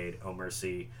this decade, Oh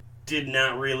Mercy did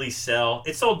not really sell.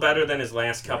 It sold better than his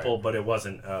last couple, but it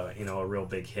wasn't a real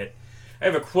big hit. I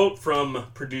have a quote from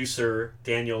producer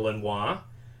Daniel Lanois.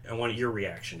 I want your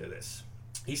reaction to this.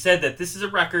 He said that this is a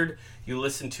record you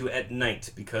listen to at night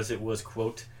because it was,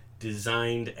 quote,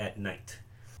 designed at night.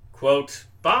 Quote,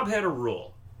 Bob had a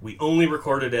rule. We only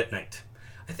recorded at night.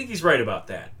 I think he's right about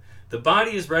that. The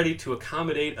body is ready to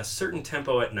accommodate a certain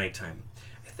tempo at nighttime.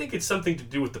 I think it's something to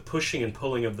do with the pushing and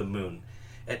pulling of the moon.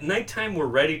 At nighttime, we're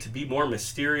ready to be more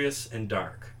mysterious and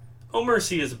dark. Oh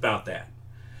Mercy is about that.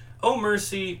 Oh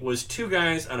Mercy was two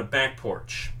guys on a back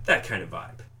porch. That kind of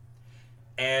vibe.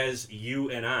 As you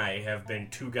and I have been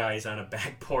two guys on a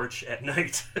back porch at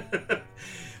night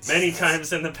many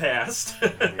times in the past.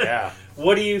 Yeah.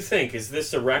 What do you think? Is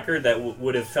this a record that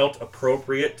would have felt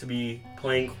appropriate to be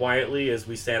playing quietly as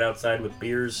we sat outside with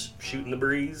beers shooting the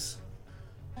breeze?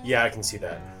 Yeah, I can see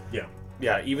that. Yeah.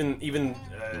 Yeah, even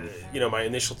my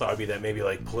initial thought would be that maybe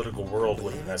like Political World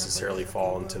wouldn't necessarily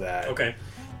fall into that. Okay.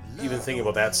 Even thinking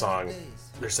about that song,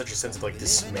 there's such a sense of like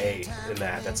dismay in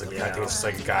that. That's like, I think it's just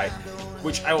like a guy,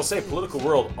 which I will say, Political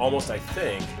World almost, I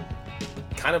think,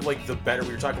 kind of like the better,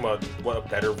 we were talking about what a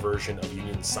better version of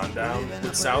Union Sundown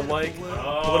would sound like.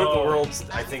 Oh. Political World,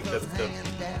 I think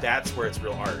that's where it's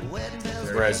real art.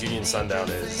 Whereas Union Sundown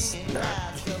is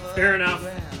not. Fair enough.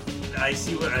 I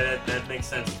see what that makes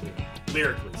sense to me.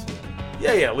 Lyrically speaking.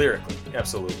 Yeah, lyrically.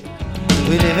 Absolutely.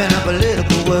 We live in a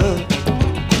political world.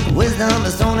 Wisdom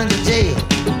is thrown into jail.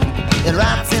 It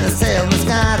rots in a cell,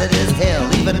 misguided as hell,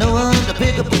 leaving no one to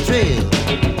pick up a trail.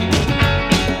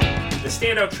 This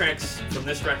standout tracks from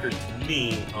this record to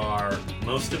me are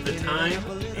Most of the Time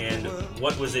and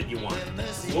What Was It You Wanted.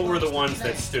 What were the ones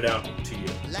that stood out to you?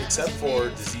 Except for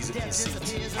Disease of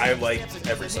Conceit. I liked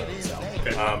every song on this album.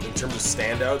 Okay. In terms of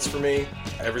standouts for me,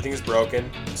 Everything Is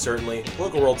Broken, certainly.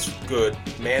 Political World's good.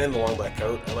 Man in the Long Black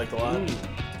Coat, I liked a lot.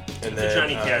 And then,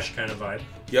 Johnny Cash kind of vibe.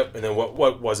 Yep, and then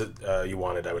what was it you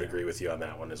wanted? I would agree with you on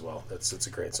that one as well. It's a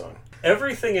great song.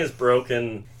 Everything Is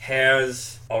Broken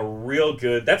has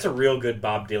that's a real good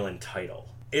Bob Dylan title.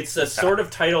 It's a sort of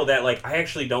title that, like, I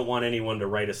actually don't want anyone to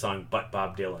write a song but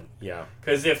Bob Dylan. Yeah.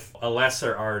 Because if a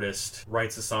lesser artist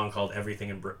writes a song called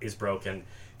Everything Is Broken,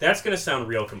 that's going to sound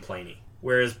real complainy.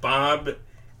 Whereas Bob,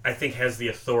 I think, has the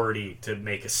authority to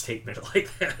make a statement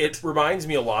like that. It reminds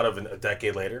me a lot of a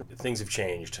decade later. Things Have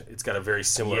Changed. It's got a very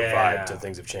similar vibe to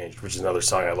Things Have Changed, which is another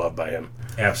song I love by him.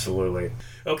 Absolutely.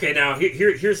 Okay, now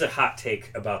here's a hot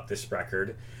take about this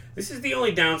record. This is the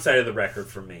only downside of the record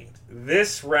for me.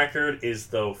 This record is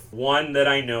the one that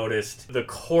I noticed the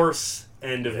coarse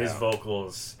end of his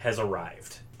vocals has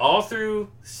arrived. All through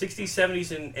 60s,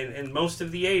 70s, and most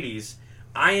of the 80s,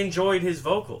 I enjoyed his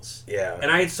vocals. Yeah. And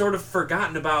I had sort of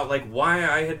forgotten about, like, why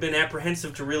I had been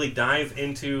apprehensive to really dive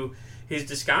into his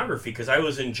discography, because I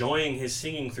was enjoying his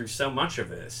singing through so much of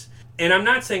this. And I'm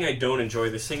not saying I don't enjoy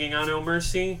the singing on Oh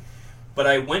Mercy, but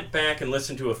I went back and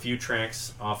listened to a few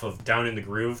tracks off of Down in the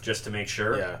Groove just to make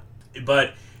sure. Yeah.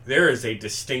 But there is a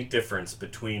distinct difference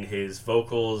between his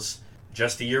vocals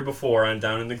just a year before on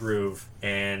Down in the Groove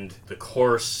and the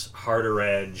coarse, harder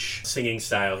edge singing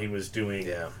style he was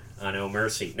doing on Oh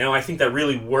Mercy. Now, I think that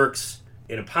really works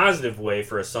in a positive way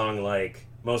for a song like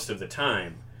Most of the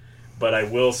Time, but I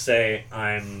will say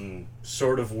I'm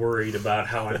sort of worried about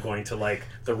how I'm going to like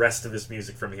the rest of his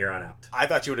music from here on out. I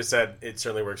thought you would have said it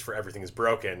certainly works for Everything Is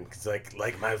Broken, because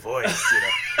like my voice, you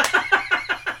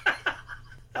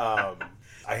know.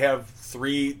 I have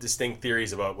three distinct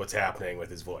theories about what's happening with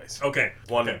his voice. Okay.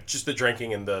 One, just the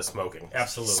drinking and the smoking.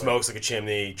 Absolutely. Smokes like a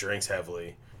chimney, drinks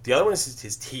heavily. The other one is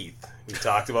his teeth. We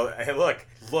talked about. Hey, look.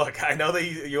 I know that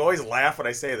you always laugh when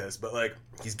I say this, but like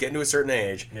he's getting to a certain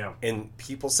age, and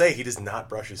people say he does not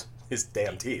brush his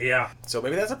damn teeth. Yeah. So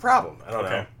maybe that's a problem. I don't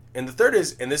know. And the third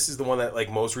is, and this is the one that like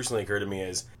most recently occurred to me,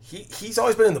 is he's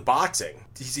always been into boxing.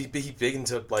 He's big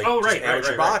into like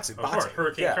amateur boxing. Of course,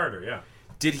 Hurricane Carter. Yeah.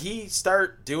 Did he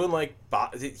start doing like?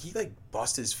 Did he like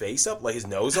bust his face up, like his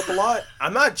nose up a lot?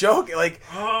 I'm not joking. Like,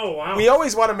 oh wow, we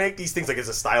always want to make these things like it's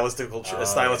a stylistic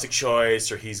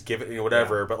choice, or he's giving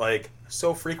whatever. But like,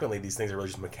 so frequently these things are really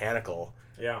just mechanical.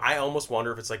 Yeah, I almost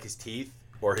wonder if it's like his teeth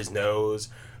or his nose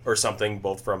or something,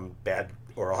 both from bad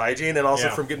oral hygiene and also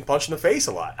from getting punched in the face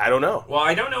a lot. I don't know. Well,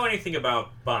 I don't know anything about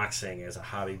boxing as a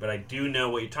hobby, but I do know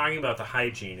what you're talking about. The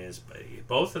hygiene is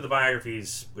both of the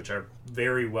biographies, which are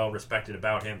very well respected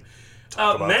about him,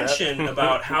 mention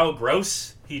about how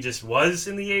gross he just was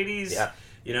in the 80s. Yeah.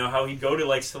 You know, how he'd go to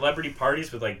like celebrity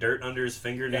parties with like dirt under his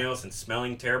fingernails and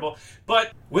smelling terrible.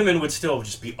 But women would still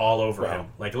just be all over him.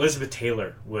 Like Elizabeth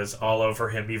Taylor was all over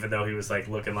him, even though he was like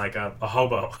looking like a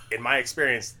hobo. In my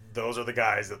experience, those are the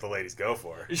guys that the ladies go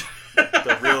for.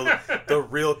 the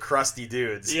real crusty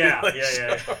dudes.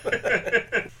 Yeah.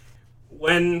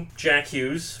 When Jack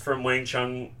Hughes from Wang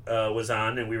Chung was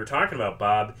on and we were talking about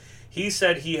Bob, he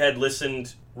said he had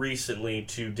listened recently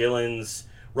to Dylan's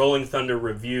Rolling Thunder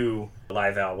Review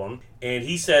live album, and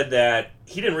he said that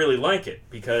he didn't really like it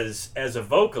because as a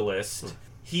vocalist,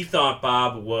 he thought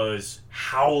Bob was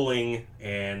howling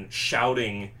and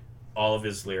shouting all of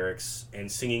his lyrics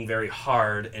and singing very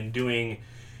hard and doing,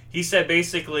 he said,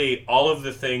 basically all of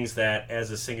the things that as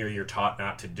a singer you're taught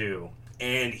not to do.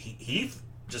 And he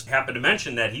just happened to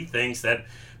mention that he thinks that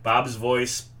Bob's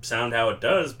voice sound how it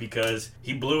does because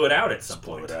he blew it out at some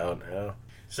point. Blew it out, yeah.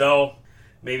 So,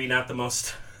 maybe not the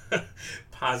most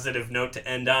positive note to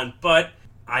end on, but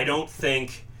I don't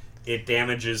think it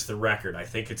damages the record. I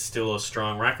think it's still a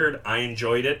strong record. I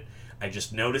enjoyed it. I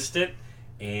just noticed it,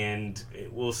 and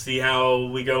we'll see how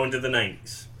we go into the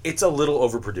 90s. It's a little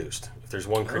overproduced. If there's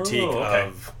one critique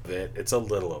of it, it's a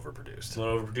little overproduced. A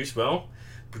little overproduced. Well,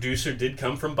 producer did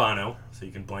come from Bono, so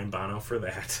you can blame Bono for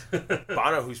that.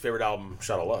 Bono, whose favorite album,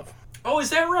 Shot of Love. Oh,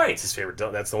 is that right? It's his favorite.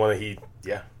 That's the one that he,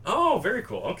 Oh, very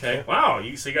cool. Okay. Wow.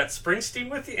 So you got Springsteen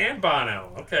with you and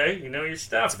Bono. Okay. You know your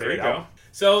stuff. There you go.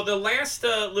 So the last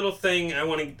little thing I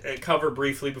want to cover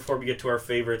briefly before we get to our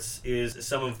favorites is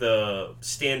some of the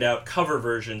standout cover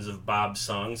versions of Bob's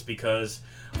songs, because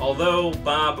although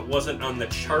Bob wasn't on the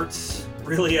charts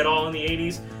really at all in the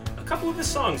 80s, a couple of his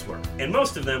songs were. And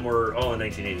most of them were all in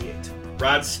 1988.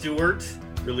 Rod Stewart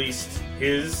released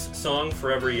his song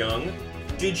Forever Young.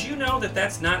 Did you know that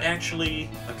that's not actually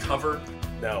a cover?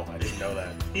 No, I didn't know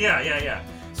that. Yeah.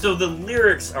 So the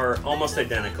lyrics are almost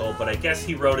identical, but I guess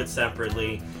he wrote it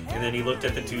separately, and then he looked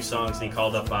at the two songs and he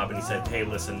called up Bob and he said, hey,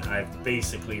 listen, I've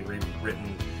basically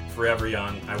rewritten Forever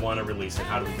Young. I want to release it.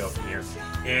 How do we go from here?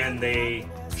 And they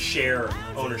share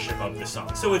ownership of the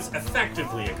song. So it's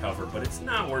effectively a cover, but it's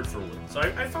not word for word. So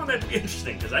I found that to be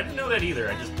interesting, because I didn't know that either.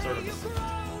 I just sort of assumed.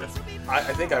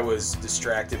 I think I was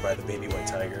distracted by the Baby White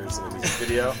Tigers in the music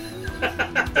video.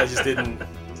 I just didn't...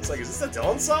 It's like, is this a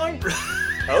Dylan song?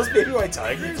 That was Baby White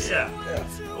Tigers? Yeah.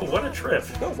 Oh, what a trip.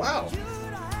 Oh, wow.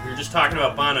 We were just talking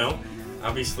about Bono.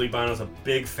 Obviously, Bono's a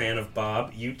big fan of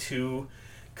Bob. U2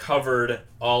 covered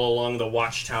All Along the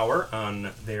Watchtower on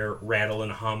their Rattle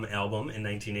and Hum album in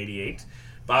 1988.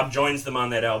 Bob joins them on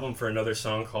that album for another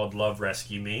song called Love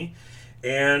Rescue Me.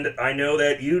 And I know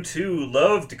that U2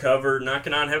 loved to cover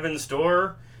Knockin' on Heaven's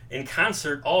Door in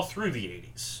concert all through the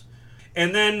 80s.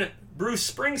 And then Bruce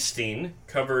Springsteen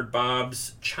covered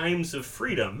Bob's Chimes of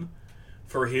Freedom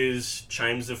for his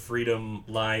Chimes of Freedom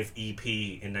live EP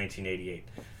in 1988.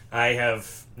 I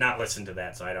have not listened to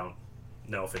that, so I don't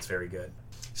know if it's very good.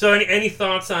 So any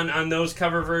thoughts on those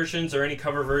cover versions, or any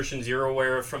cover versions you're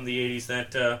aware of from the 80s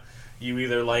that you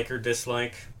either like or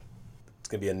dislike? It's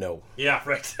going to be a no. Yeah,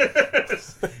 right.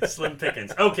 Slim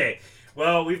pickings. Okay,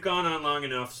 well, we've gone on long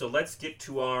enough, so let's get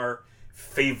to our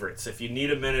favorites. If you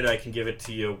need a minute, I can give it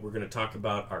to you. We're going to talk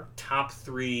about our top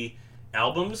 3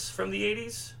 albums from the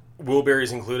 80s.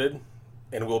 Wilburys included?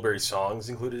 And Wilbury songs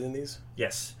included in these?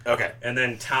 Yes. Okay. And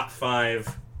then top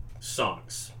 5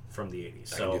 songs from the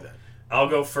 80s. I can do that. I'll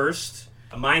go first.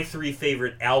 My 3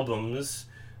 favorite albums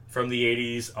from the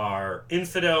 80s are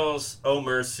Infidels, Oh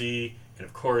Mercy, and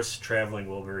of course, Traveling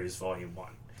Wilburys Volume 1.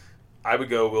 I would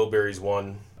go Wilburys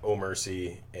 1, Oh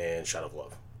Mercy, and Shot of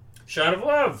Love. Shot of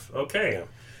Love. Okay. Yeah.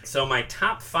 So my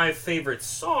top 5 favorite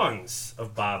songs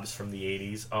of Bob's from the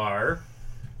 80s are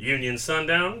Union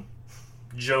Sundown,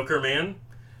 Joker Man,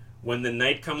 When the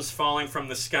Night Comes Falling from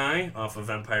the Sky off of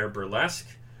Empire Burlesque,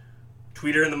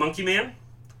 Tweeter and the Monkey Man,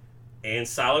 and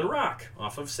Solid Rock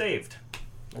off of Saved.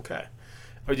 Okay.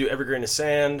 I would do Every Grain of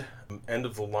Sand, End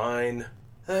of the Line,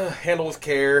 Handle with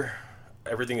Care,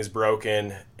 Everything is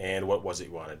Broken, and What Was It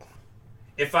You Wanted.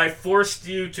 If I forced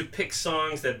you to pick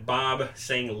songs that Bob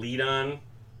sang lead on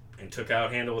and took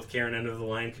out Handle with Care and End of the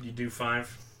Line, could you do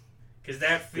 5? Because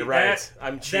You're right.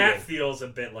 I'm cheating. That feels a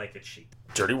bit like a cheat.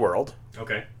 Dirty World.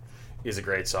 Okay. Is a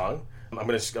great song. I'm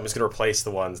just gonna replace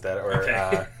the ones that are.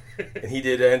 Okay. And he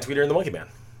did and Tweeter and the Monkey Man.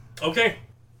 Okay.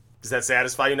 Does that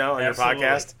satisfy you now on Absolutely. your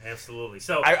podcast? Absolutely.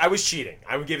 So I was cheating.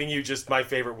 I'm giving you just my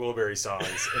favorite Wilbury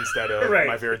songs instead of Right.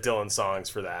 my favorite Dylan songs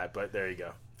for that. But there you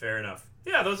go. Fair enough.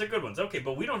 Yeah, those are good ones. Okay,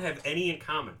 but we don't have any in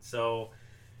common. So,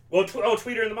 well,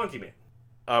 Tweeter and the Monkey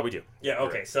Man. We do. Yeah.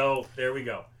 Okay. Right. So there we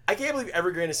go. I can't believe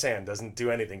Every Grain of Sand doesn't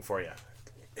do anything for you.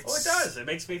 Oh, it does. It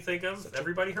makes me think of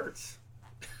Everybody Hurts.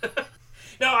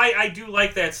 No, I do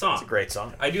like that song. It's a great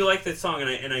song. I do like that song,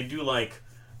 and I do like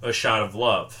A Shot of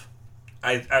Love.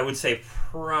 I would say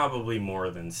probably more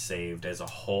than Saved as a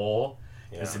whole,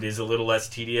 because it is a little less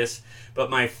tedious. But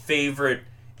my favorite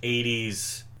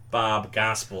 80s Bob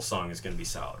gospel song is going to be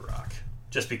Solid Rock.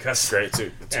 Just because... It's great,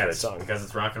 too. It's a great song. Because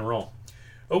it's rock and roll.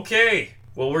 Okay,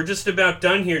 well, we're just about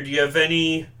done here. Do you have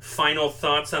any final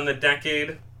thoughts on the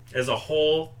decade as a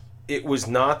whole? It was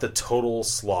not the total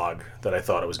slog that I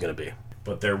thought it was going to be.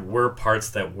 But there were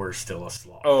parts that were still a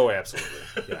slog. Oh, absolutely.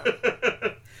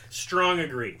 Yeah. Strong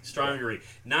agree.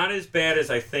 Not as bad as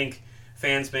I think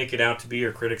fans make it out to be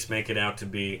or critics make it out to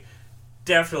be.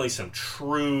 Definitely some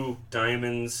true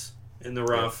diamonds in the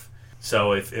rough. Yeah.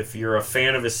 So if you're a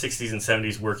fan of his 60s and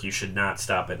 70s work, you should not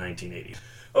stop at 1980.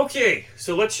 Okay,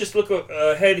 so let's just look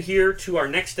ahead here to our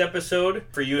next episode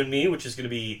for you and me, which is going to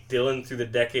be Dylan Through the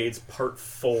Decades Part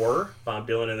 4, Bob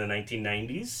Dylan in the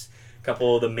 1990s. A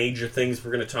couple of the major things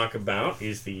we're going to talk about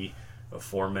is the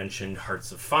aforementioned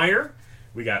Hearts of Fire.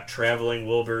 We got Traveling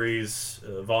Wilburys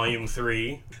Volume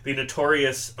 3, the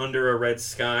notorious Under a Red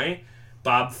Sky,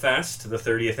 Bob Fest, the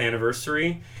 30th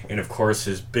anniversary, and of course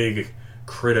his big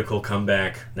critical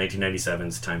comeback,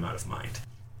 1997's Time Out of Mind.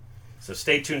 So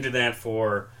stay tuned to that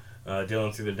for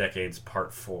Dylan Through the Decades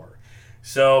Part 4.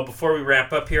 So before we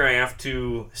wrap up here, I have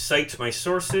to cite my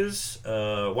sources.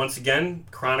 Once again,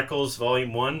 Chronicles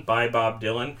Volume 1 by Bob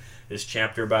Dylan. His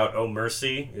chapter about Oh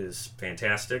Mercy is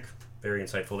fantastic. Very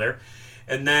insightful there.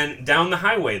 And then Down the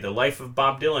Highway, The Life of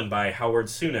Bob Dylan by Howard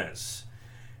Sunez.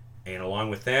 And along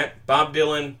with that, Bob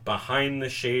Dylan, Behind the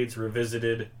Shades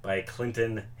Revisited by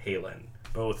Clinton Halen.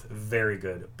 Both very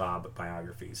good Bob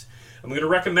biographies. I'm going to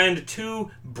recommend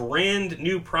 2 brand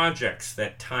new projects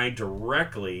that tie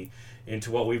directly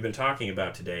into what we've been talking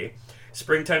about today.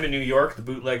 Springtime in New York, the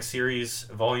Bootleg Series,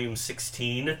 Volume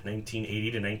 16,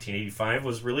 1980 to 1985,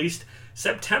 was released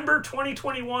September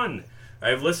 2021.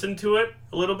 I've listened to it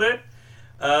a little bit.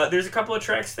 There's a couple of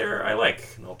tracks there I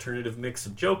like. An alternative mix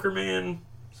of Joker Man,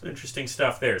 some interesting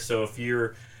stuff there. So if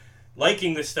you're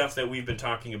liking the stuff that we've been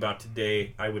talking about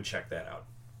today, I would check that out.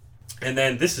 And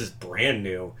then this is brand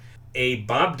new. A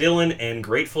Bob Dylan and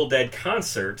Grateful Dead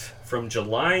concert from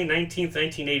July 19th,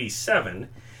 1987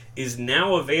 is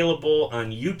now available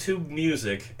on YouTube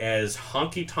Music as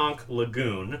Honky Tonk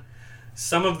Lagoon.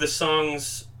 Some of the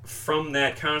songs from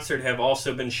that concert have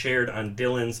also been shared on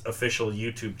Dylan's official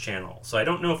YouTube channel. So I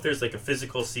don't know if there's like a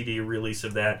physical CD release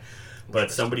of that, but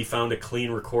somebody found a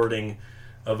clean recording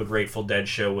of a Grateful Dead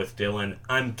show with Dylan.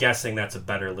 I'm guessing that's a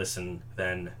better listen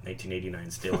than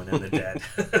 1989's Dylan and the Dead.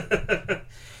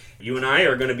 You and I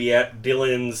are going to be at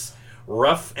Dylan's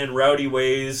Rough and Rowdy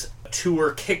Ways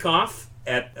tour kickoff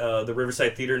at the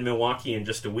Riverside Theater in Milwaukee in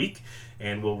just a week,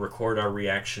 and we'll record our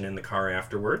reaction in the car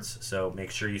afterwards, so make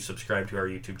sure you subscribe to our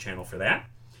YouTube channel for that.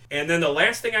 And then the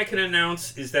last thing I can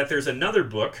announce is that there's another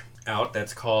book out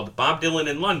that's called Bob Dylan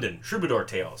in London, Troubadour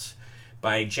Tales,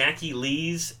 by Jackie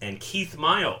Lees and Keith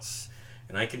Miles.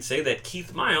 And I can say that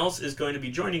Keith Miles is going to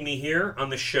be joining me here on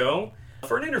the show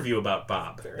for an interview about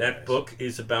Bob. That book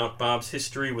is about Bob's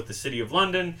history with the City of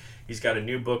London. He's got a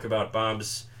new book about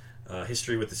Bob's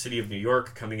history with the City of New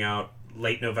York coming out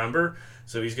late November.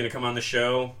 So he's going to come on the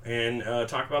show and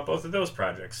talk about both of those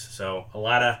projects. So a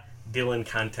lot of Dylan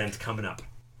content coming up.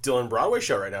 Dylan Broadway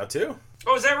show right now, too.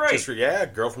 Oh, is that right? Yeah,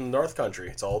 Girl from the North Country.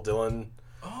 It's all Dylan.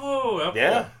 Oh, okay.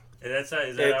 Yeah.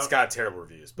 It's got terrible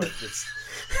reviews, but it's...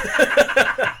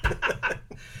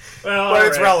 Well, but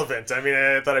it's relevant. I mean,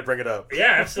 I thought I'd bring it up.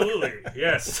 Yeah, absolutely.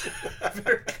 Yes.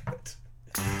 Very good.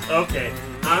 Okay,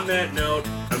 on that note,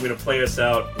 I'm going to play us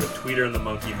out with Tweeter and the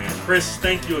Monkey Man. Chris,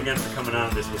 thank you again for coming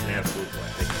on. This was an absolute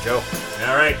blast. Thank you, Joe.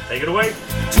 All right, take it away.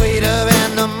 Tweeter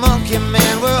and the Monkey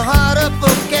Man were hard up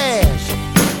for cash.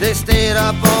 They stayed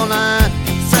up all night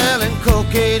selling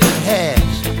cocaine and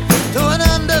hash to an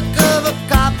undercover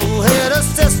cop who had a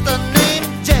sister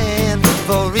named Jan.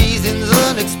 For reasons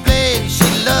unexplained, she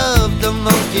loved the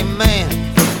Monkey Man.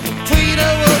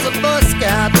 Tweeter was a Boy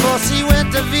Scout before she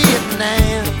went to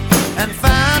Vietnam and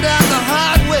found out the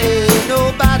hard way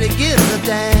nobody gives a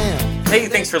damn. Hey,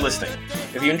 thanks for listening.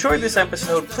 If you enjoyed this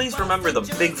episode, please remember the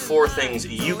big 4 things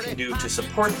you can do to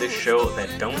support this show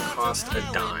that don't cost a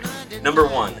dime. Number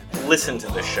 1, listen to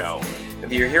the show.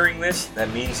 If you're hearing this,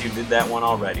 that means you did that one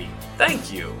already.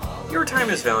 Thank you. Your time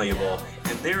is valuable,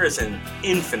 and there is an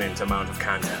infinite amount of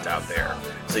content out there.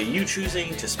 So you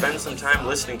choosing to spend some time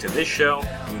listening to this show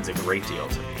means a great deal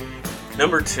to me.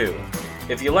 Number 2,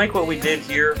 if you like what we did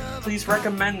here, please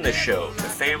recommend the show to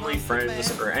family,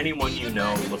 friends, or anyone you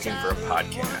know looking for a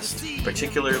podcast,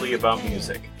 particularly about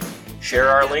music. Share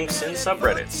our links in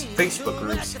subreddits, Facebook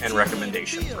groups, and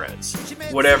recommendation threads.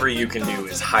 Whatever you can do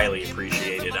is highly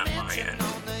appreciated on my end.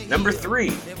 Number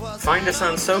 3, find us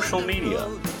on social media.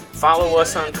 Follow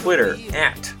us on Twitter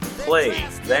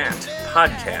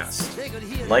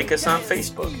 @PlayThatPodcast. Like us on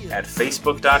Facebook at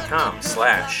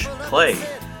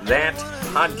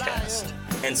facebook.com/PlayThatPodcast.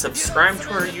 And subscribe to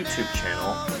our YouTube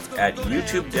channel at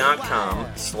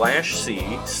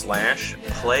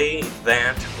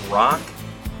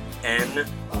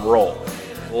youtube.com/PlayThatRock'n'Roll.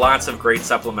 Lots of great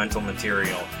supplemental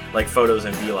material, like photos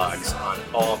and vlogs, on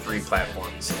all 3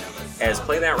 platforms, as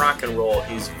Play That Rock and Roll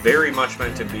is very much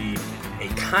meant to be a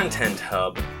content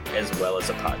hub as well as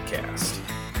a podcast.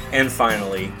 And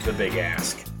finally, the big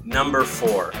ask. Number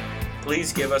 4,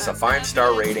 please give us a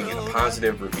 5-star rating and a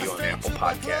positive review on Apple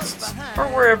Podcasts, or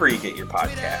wherever you get your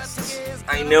podcasts.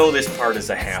 I know this part is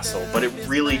a hassle, but it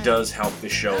really does help the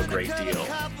show a great deal,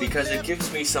 because it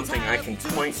gives me something I can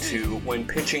point to when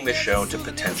pitching the show to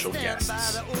potential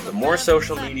guests. The more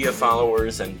social media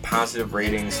followers and positive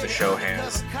ratings the show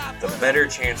has, the better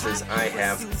chances I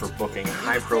have for booking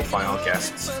high-profile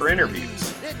guests for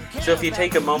interviews. So if you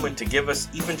take a moment to give us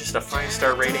even just a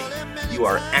 5-star rating, you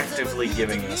are actively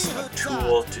giving us a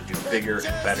tool to do bigger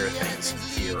and better things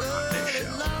here on this show.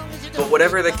 But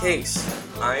whatever the case,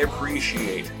 I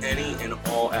appreciate any and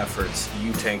all efforts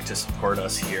you take to support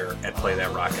us here at Play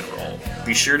That Rock and Roll.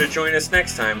 Be sure to join us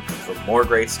next time for more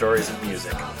great stories of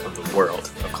music from the world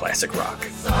of classic rock.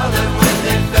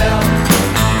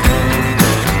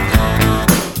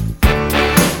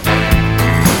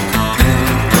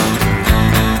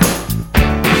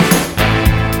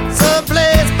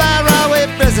 Someplace by Rahway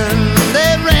Prison,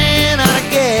 they ran out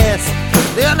of gas.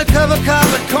 The undercover cop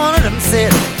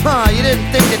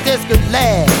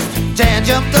last. Jan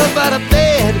jumped up out of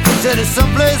bed, said there's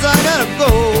someplace I gotta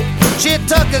go. She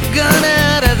took a gun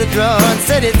out of the drawer and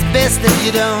said it's best if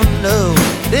you don't know.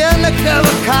 The undercover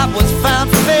cop was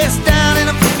found face down in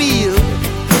a field.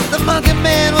 The monkey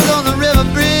man was on the river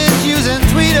bridge using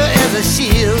Tweeter as a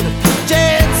shield.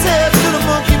 Jan said to the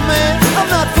monkey man, I'm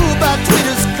not fooled by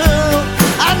Tweeter's curl.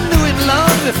 I knew him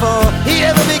long before he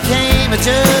ever became a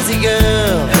Jersey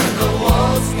girl. And the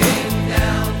walls came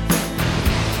down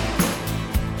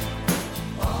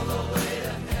all the way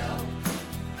to hell.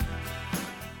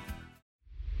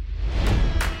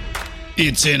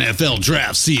 It's NFL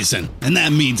draft season, and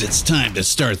that means it's time to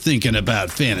start thinking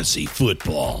about fantasy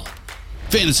football.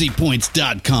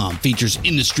 FantasyPoints.com features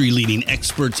industry-leading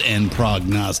experts and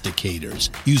prognosticators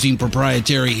using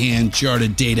proprietary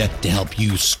hand-charted data to help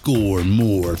you score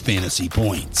more fantasy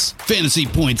points.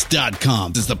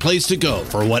 FantasyPoints.com is the place to go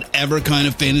for whatever kind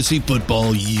of fantasy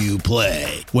football you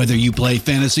play. Whether you play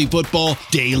fantasy football,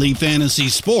 daily fantasy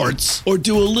sports, or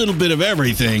do a little bit of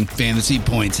everything, Fantasy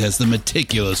Points has the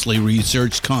meticulously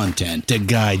researched content to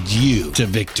guide you to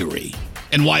victory.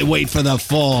 And why wait for the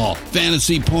fall?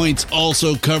 Fantasy Points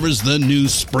also covers the new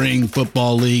spring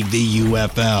football league, the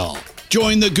UFL.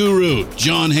 Join the guru,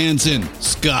 John Hansen,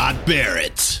 Scott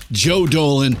Barrett, Joe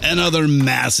Dolan, and other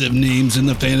massive names in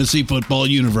the fantasy football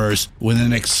universe with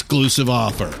an exclusive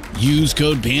offer. Use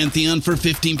code Pantheon for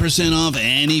 15% off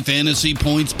any Fantasy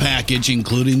Points package,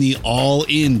 including the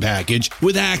all-in package,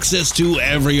 with access to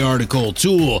every article,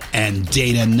 tool, and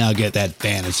data nugget that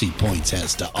Fantasy Points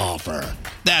has to offer.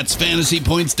 That's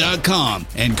FantasyPoints.com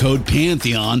and code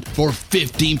Pantheon for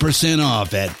 15%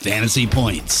 off at Fantasy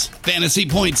Points.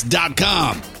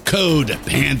 FantasyPoints.com, code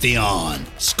Pantheon.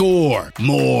 Score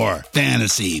more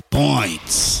fantasy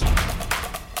points.